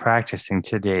stop practicing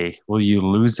today, will you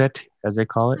lose it, as they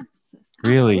call it?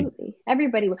 Really? Absolutely.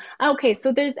 Everybody will. Okay,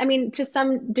 so to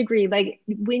some degree, like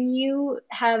when you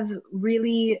have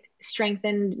really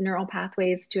strengthened neural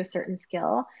pathways to a certain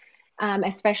skill,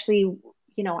 especially,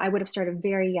 I would have started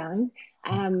very young.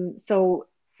 So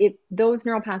if those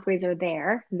neural pathways are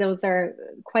there, those are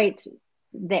quite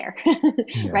there,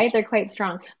 right? They're quite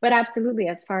strong. But absolutely,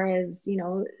 as far as,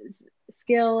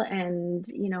 skill and,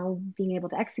 being able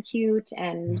to execute,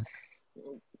 and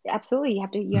absolutely, you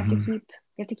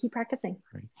have to keep practicing.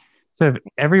 Right. So if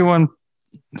everyone,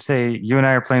 say you and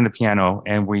I are playing the piano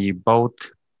and we both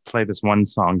play this one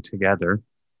song together,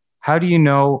 how do you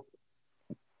know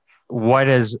what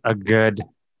is a good,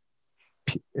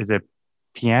 is it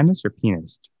pianist or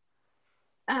pianist?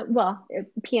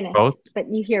 Pianist. Both?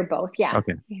 But you hear both, yeah.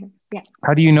 Okay. Yeah.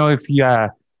 How do you know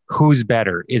who's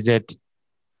better? Is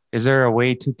there a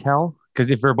way to tell? Because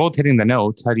if we're both hitting the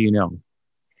notes, how do you know?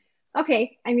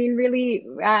 Okay. I mean, really,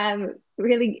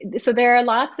 really, so there are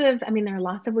lots of, I mean, there are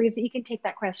lots of ways that you can take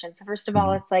that question. So first of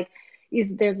all, Hmm. it's like,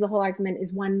 there's the whole argument,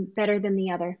 is one better than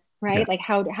the other, right? Yes. Like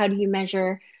how do you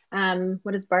measure,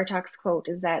 what is Bartok's quote?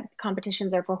 Is that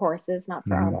competitions are for horses, not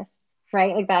for Hmm. artists,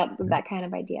 right? Like Yeah. that kind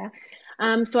of idea.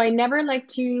 So I never like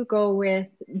to go with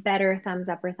better, thumbs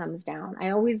up or thumbs down. I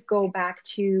always go back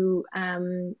to,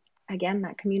 again,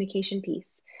 that communication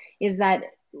piece, is that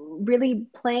really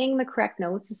playing the correct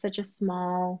notes is such a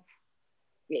small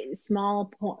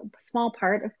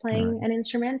part of Right. playing an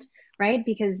instrument, right?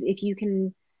 Because if you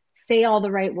can say all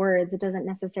the right words, it doesn't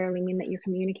necessarily mean that you're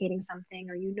communicating something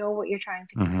or you know what you're trying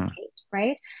to Hmm. communicate,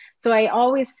 right? So I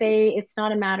always say it's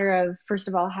not a matter of, first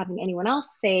of all, having anyone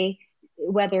else say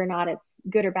whether or not it's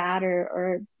good or bad,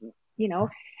 or you know,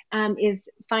 is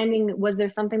finding, was there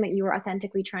something that you were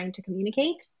authentically trying to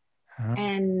communicate?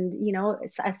 And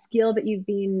it's a skill that you've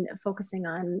been focusing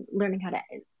on learning how to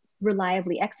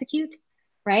reliably execute,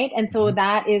 right? And so Hmm.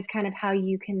 that is kind of how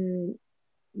you can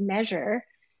measure,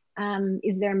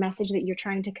 is there a message that you're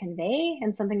trying to convey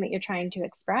and something that you're trying to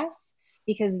express?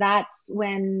 Because that's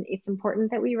when it's important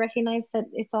that we recognize that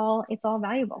it's all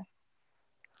valuable,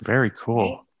 Very right?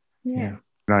 cool. Yeah.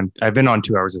 Yeah. I've been on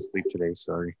 2 hours of sleep today.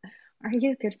 Sorry. Are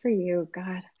you? Good for you?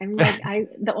 God, I'm like,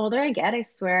 the older I get, I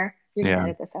swear you're gonna Yeah.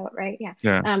 edit this out, right? Yeah.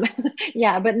 Yeah. Um,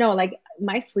 yeah, but no, like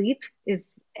my sleep is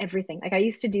everything. Like I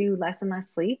used to do less and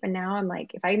less sleep, and now I'm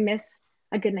like, if I miss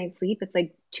a good night's sleep, it's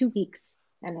like 2 weeks,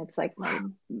 and it's like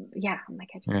yeah, I'm like,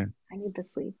 Yeah. I need the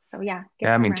sleep. So yeah, Yeah. get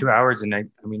I some mean, two rest. hours a night.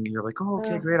 I mean, you're like, oh,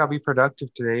 okay, Ugh, great. I'll be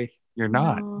productive today. You're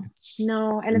not. no, It's,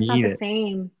 no, and you it's not need the it.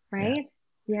 same, Yeah. right?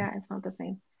 Yeah, it's not the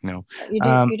same. No. But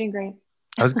Um, you're doing great.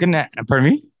 I was gonna, pardon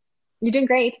me, You're doing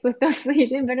great with those. You're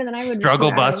doing better than I would with two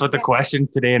struggle bus hours. with the Yeah. questions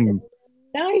today and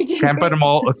No, you're doing can't put great. them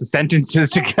all with the sentences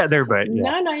together, but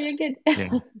yeah. No, you're good.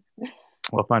 Yeah.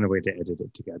 We'll find a way to edit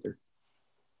it together.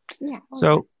 Yeah, all good.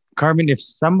 So, Carmen, if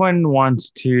someone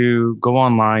wants to go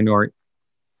online, or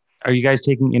are you guys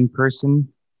taking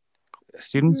in-person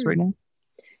students right Hmm. now?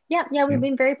 Yeah, we've Yeah.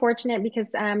 been very fortunate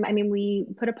because I mean, we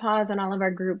put a pause on all of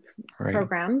our group Right.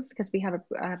 programs because we have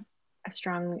a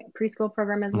strong preschool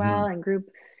program as Hmm. well, and group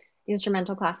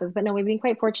instrumental classes. But no, we've been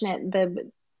quite fortunate.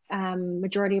 The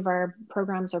majority of our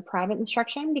programs are private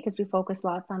instruction because we focus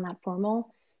lots on that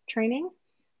formal training.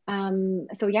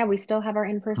 So yeah, we still have our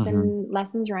Hmm. in-person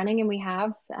lessons running, and we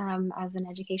have, as an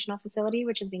educational facility,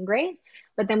 which has been great.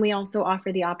 But then we also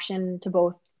offer the option to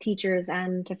both teachers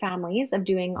and to families of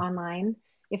doing online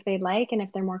if they'd like, and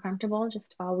if they're more comfortable,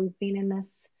 just while we've been in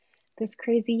this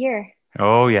crazy year.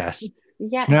 Oh, yes.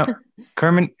 Yeah. Now,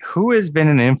 Carmen, who has been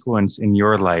an influence in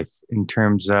your life in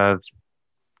terms of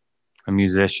a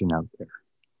musician out there?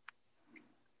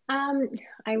 Um,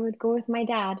 I would go with my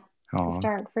dad to Oh.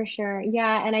 start for sure.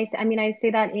 Yeah, and I mean, I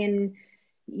say that in,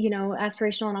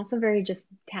 aspirational and also very just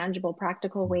tangible,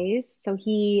 practical ways. So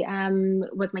he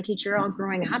was my teacher all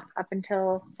growing up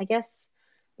until I guess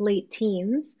late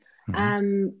teens,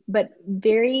 Hmm. but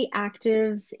very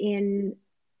active in,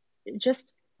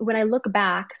 just when I look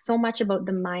back, so much about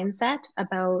the mindset,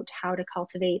 about how to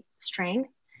cultivate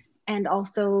strength, and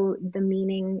also the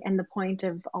meaning and the point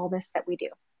of all this that we do,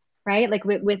 right? Like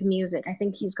with music, I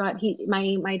think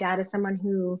my dad is someone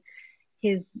who,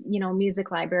 his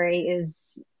music library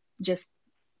is just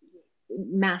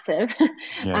massive.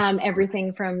 Yes.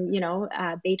 Everything from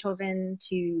Beethoven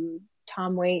to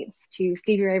Tom Waits to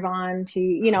Stevie Ray Vaughan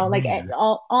to Oh, like yes.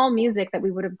 all music that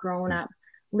we would have grown Yeah. up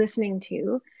listening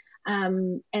to.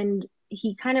 And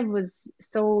he kind of was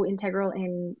so integral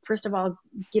in, first of all,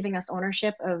 giving us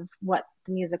ownership of what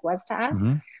the music was to us.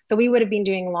 Hmm. So we would have been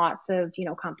doing lots of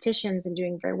competitions and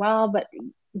doing very well, but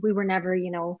we were never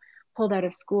pulled out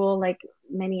of school like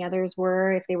many others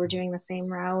were if they were doing the same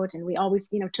route. And we always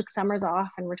took summers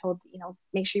off and were told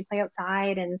make sure you play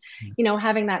outside, and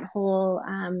having that whole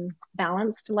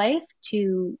balanced life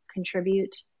to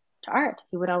contribute to art.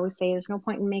 He would always say there's no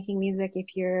point in making music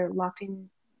if you're locked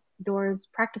indoors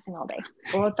practicing all day.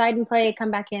 Go outside and play, come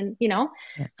back in. Yeah.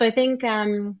 So I think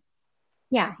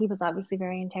yeah, he was obviously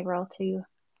very integral to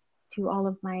all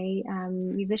of my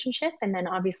musicianship, and then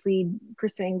obviously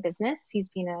pursuing business. He's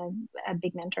been a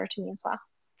big mentor to me as well.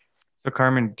 So,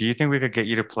 Carmen, do you think we could get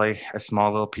you to play a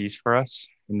small little piece for us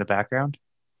in the background?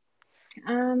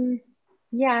 um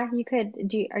yeah, you could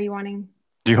are you wanting?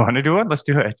 Do you want to do it? Let's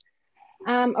do it.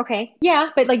 Okay, yeah,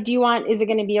 but like, is it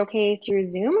going to be okay through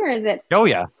Zoom, or is it Oh,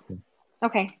 yeah.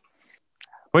 okay?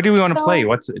 What do we want to play?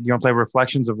 So Do you want to play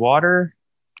Reflections of Water?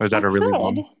 Or is I that a really could,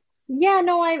 long? yeah,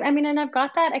 no, I mean, and I've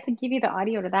got that. I could give you the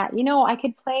audio to that. I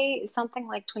could play something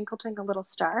like Twinkle Twinkle Little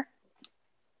Star,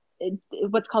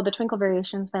 what's called the Twinkle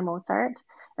Variations by Mozart,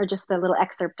 or just a little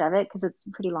excerpt of it because it's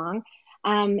pretty long.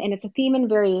 And it's a theme and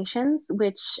variations,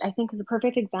 which I think is a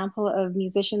perfect example of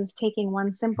musicians taking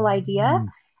one simple idea Mm,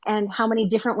 and how many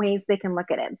different ways they can look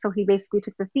at it. So he basically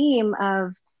took the theme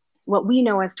of what we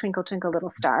know as Twinkle Twinkle Little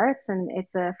Star.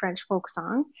 It's a French folk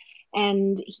song,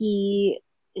 and he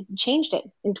changed it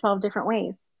in 12 different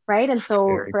ways, right? And so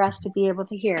very for us cool. to be able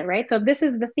to hear, right? So if this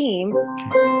is the theme,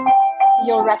 Okay.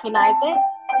 you'll recognize it.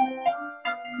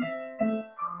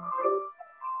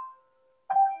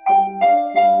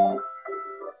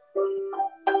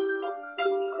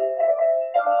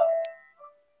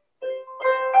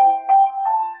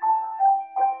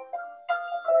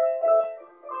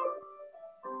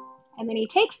 And then he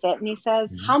takes it and he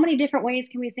says, Mhm. how many different ways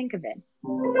can we think of it?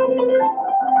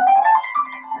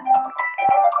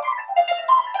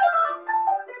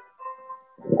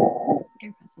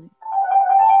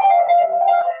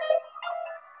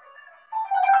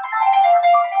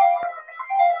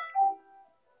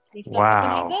 You still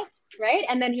recognize Wow. it, right?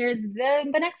 And then here's the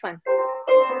next one.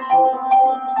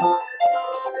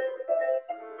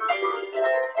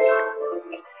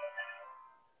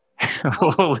 Right?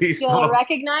 Holy Still smokes.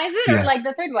 recognize it, or Yeah. like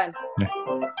the third one? Yeah.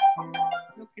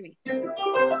 Look at me.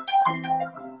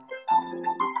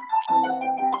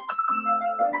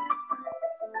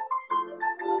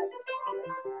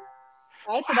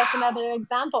 Right? So that's another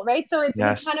example, right? So it's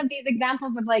Yes. kind of these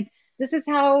examples of like, this is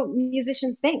how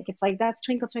musicians think. It's like, that's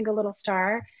Twinkle Twinkle Little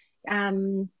Star.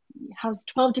 Um, has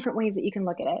 12 different ways that you can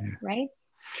look at it, Yeah. right?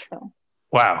 So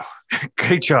Wow.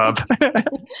 Great job.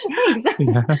 thanks.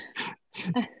 Yeah.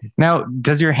 Now,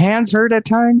 does your hands hurt at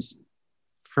times?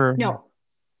 For No,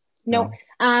 no. no.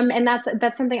 And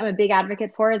that's something I'm a big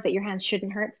advocate for, is that your hands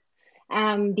shouldn't hurt.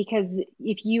 Because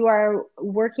if you are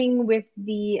working with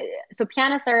so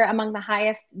pianists are among the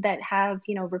highest that have,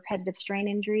 repetitive strain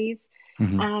injuries.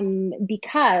 Hmm.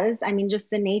 Because I mean, just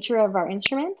the nature of our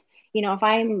instrument, if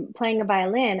I'm playing a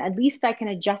violin, at least I can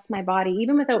adjust my body,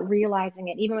 even without realizing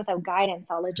it, even without guidance,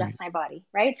 I'll Right. adjust my body,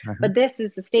 right? Uh-huh. But this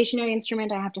is a stationary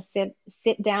instrument. I have to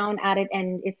sit down at it,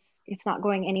 and it's not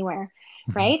going anywhere,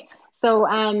 Hmm. right? So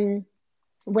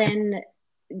when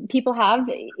people have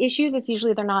issues, it's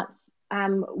usually they're not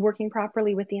working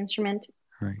properly with the instrument.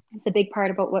 Right. It's a big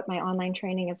part about what my online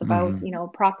training is about, Hmm.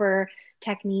 proper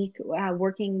technique,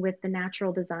 working with the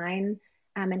natural design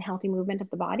and healthy movement of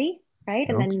the body, right?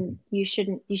 And then Okay. you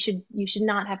should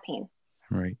not have pain.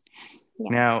 Right. Yeah,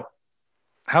 Now,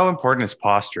 how important is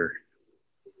posture?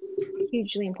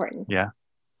 hugely important. Yeah.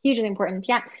 Hugely important.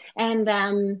 Yeah. And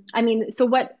I mean, so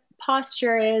what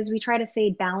posture is, we try to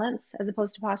say balance as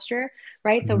opposed to posture,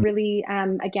 right? So Mhm. really,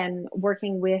 again,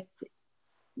 working with,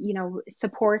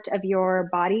 support of your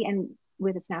body and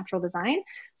with its natural design.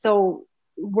 So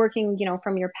working,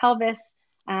 from your pelvis,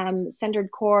 centered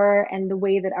core, and the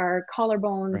way that our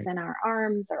collarbones Right. and our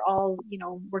arms are all,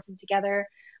 working together.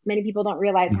 Many people don't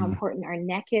realize how Hmm. important our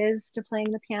neck is to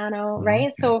playing the piano, right?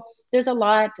 Okay. So there's a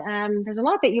lot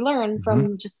that you learn Hmm.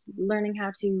 from just learning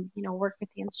how to, work with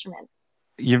the instrument.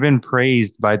 You've been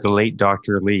praised by the late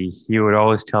Dr. Lee. He would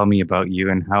always tell me about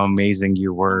you and how amazing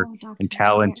you were Oh, and Dr. Lee, yeah.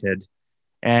 talented.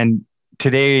 And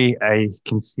today I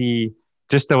can see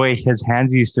just the way his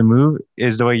hands used to move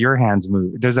is the way your hands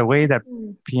move. There's a way that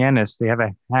pianists, they have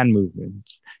a hand movement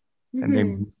and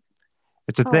Mm-hmm.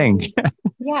 it's a Oh, thing.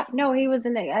 yeah, no, he was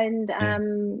Yeah.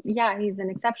 yeah, he's an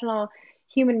exceptional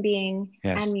human being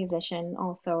and Yes. musician,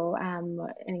 also an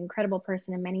incredible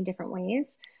person in many different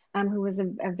ways, who was a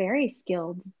very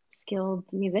skilled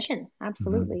musician, Hmm.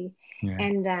 absolutely. Yeah.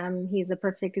 And he's a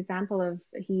perfect example of,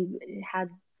 he had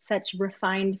such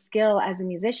refined skill as a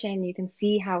musician. You can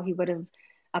see how he would have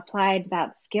applied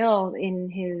that skill in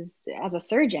his as a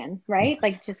surgeon, right? Yes.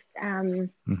 Like just Hmm.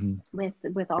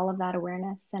 with all of that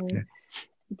awareness Yeah. and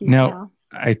Now, detail.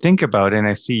 I think about it and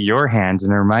I see your hands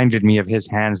and it reminded me of his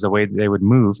hands, the way that they would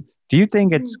move. Do you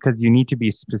think it's Mhm. because you need to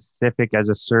be specific as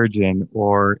a surgeon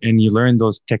and you learn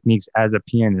those techniques as a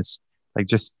pianist? Like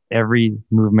just every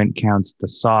movement counts, the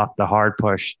soft, the hard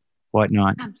push,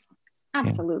 whatnot. Yeah.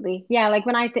 Absolutely. Yeah, like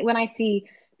when I see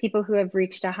people who have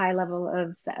reached a high level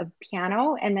of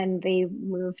piano and then they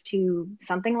move to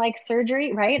something like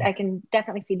surgery, right? I can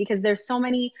definitely see, because there's so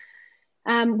many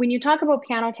when you talk about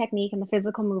piano technique and the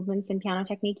physical movements in piano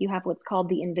technique, you have what's called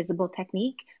the invisible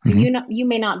technique. So Hmm. you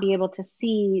may not be able to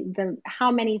see the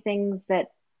how many things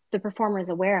that the performer is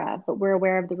aware of, but we're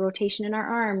aware of the rotation in our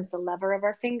arms, the lever of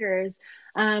our fingers,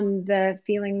 the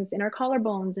feelings in our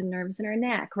collarbones and nerves in our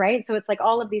neck, right? So it's like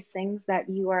all of these things that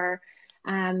you are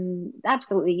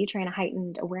absolutely, you train a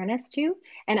heightened awareness to.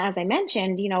 And as I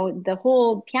mentioned, the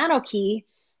whole piano key,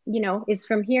 is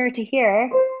from here to here,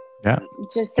 Yeah.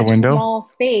 just The such a window. small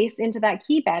space into that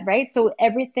key bed, right? So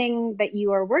everything that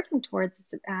you are working towards,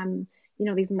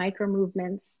 these micro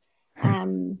movements, Right.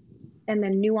 and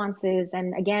then nuances,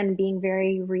 and again, being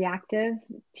very reactive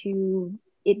to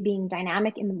it being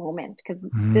dynamic in the moment, because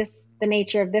Mhm. the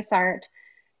nature of this art,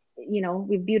 we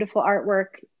have beautiful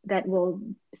artwork that will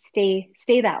stay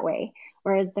that way.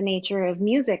 Whereas the nature of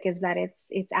music is that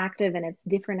it's active and it's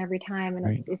different every time, and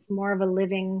Right. it's more of a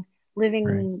living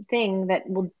Right. thing that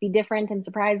will be different and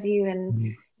surprise you, and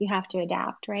Mhm. you have to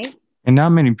adapt, right? And not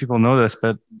many people know this,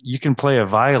 but you can play a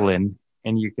violin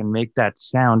and you can make that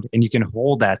sound and you can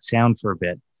hold that sound for a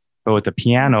bit. But with the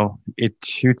piano, it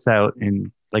shoots out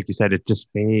and like you said, it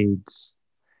just fades.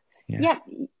 Yeah. Yeah,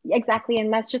 exactly.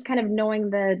 And that's just kind of knowing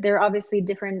there are obviously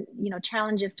different,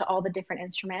 challenges to all the different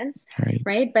instruments, Right.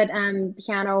 right? But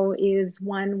piano is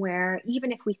one where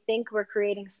even if we think we're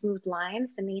creating smooth lines,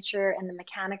 the nature and the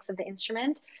mechanics of the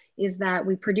instrument is that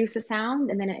we produce a sound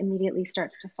and then it immediately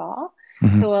starts to fall.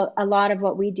 Hmm. So a lot of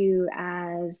what we do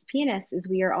as pianists is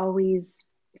we are always,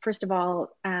 first of all,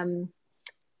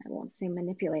 I won't say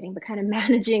manipulating, but kind of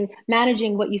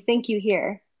managing what you think you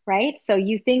hear, right? So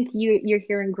you think you're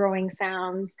hearing growing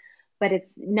sounds, but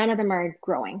it's none of them are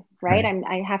growing, right? Right.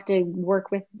 I have to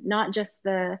work with not just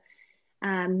the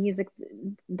music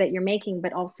that you're making,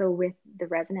 but also with the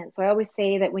resonance. So I always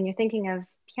say that when you're thinking of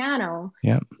piano,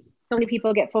 Yeah. so many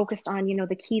people get focused on,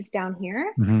 the keys down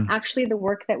here. Hmm. Actually, the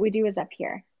work that we do is up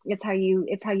here. It's how you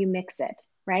mix it,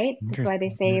 right? That's why they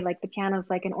Interesting. Yeah. say like the piano's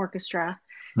like an orchestra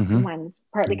Hmm. in ones,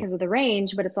 partly because of the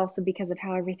range, but it's also because of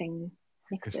how everything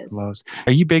Just mixes. flows.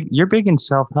 Are you big? You're big in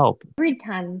self-help. Read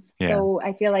tons, Yeah. so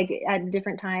I feel like at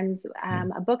different times, Yeah.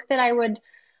 a book that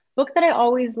I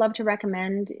always love to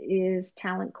recommend is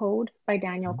Talent Code by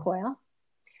Daniel Coyle.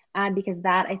 Because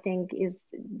that I think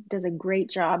does a great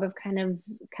job of kind of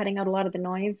cutting out a lot of the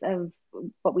noise of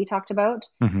what we talked about,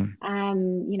 Hmm.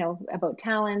 about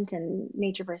talent and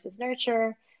nature versus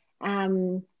nurture.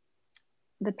 Um,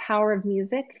 the Power of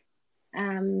Music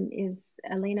is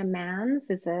Elena Mann's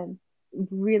is a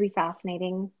really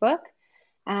fascinating book.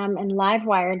 And Live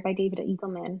Wired by David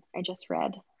Eagleman, I just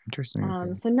read. Interesting.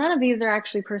 Okay. So none of these are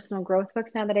actually personal growth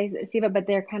books now that I see it, but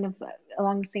they're kind of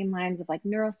along the same lines of like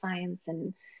neuroscience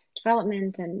and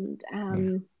development and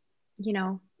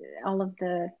Yeah. all of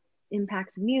the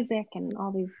impacts of music and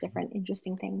all these different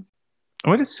interesting things.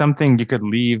 What is something you could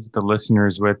leave the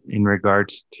listeners with in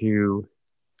regards to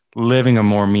living a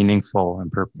more meaningful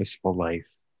and purposeful life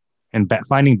and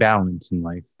finding balance in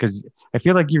life? Because I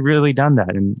feel like you've really done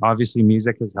that. And obviously,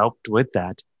 music has helped with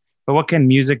that. But what can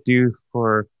music do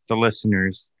for the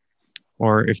listeners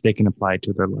or if they can apply it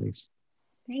to their life?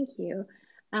 Thank you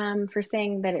for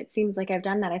saying that. It seems like I've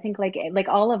done that. I think like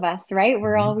all of us, right?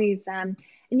 We're Hmm. always and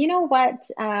you know what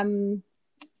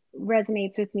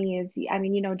resonates with me is, I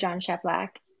mean, John Sheplack,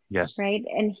 Yes. right?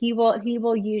 And he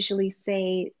will usually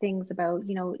say things about,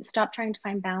 stop trying to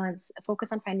find balance,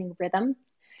 focus on finding rhythm.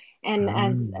 And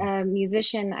as Um, a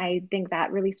musician, I think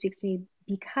that really speaks to me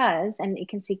because, and it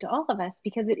can speak to all of us,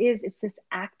 because it's this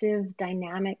active,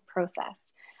 dynamic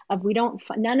process of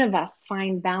none of us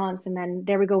find balance and then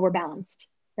there we go, we're balanced,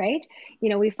 right?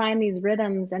 We find these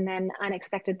rhythms and then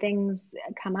unexpected things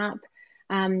come up.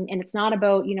 And it's not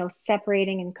about,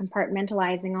 separating and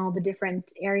compartmentalizing all the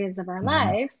different areas of our mhm.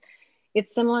 lives.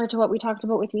 It's similar to what we talked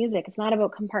about with music. It's not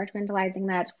about compartmentalizing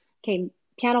that, okay,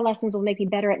 piano lessons will make me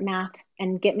better at math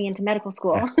and get me into medical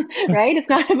school, Yes. right? It's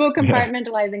not about Yeah.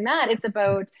 compartmentalizing that. It's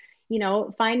about,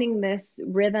 finding this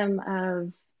rhythm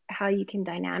of how you can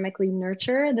dynamically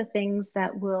nurture the things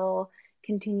that will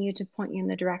continue to point you in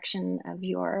the direction of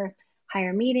your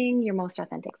higher meaning, your most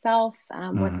authentic self,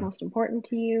 what's Mhm. most important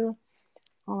to you,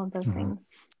 all of those Mhm. things.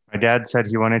 My dad said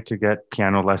he wanted to get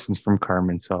piano lessons from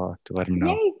Carmen, so I'll have to let him know.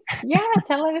 Yay. Yeah,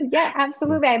 tell him. Yeah, Yeah.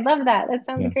 absolutely. I love that. That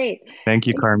sounds Yeah. great. Thank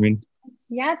you, Thanks. Carmen.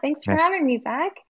 Yeah, thanks for having me, Zach.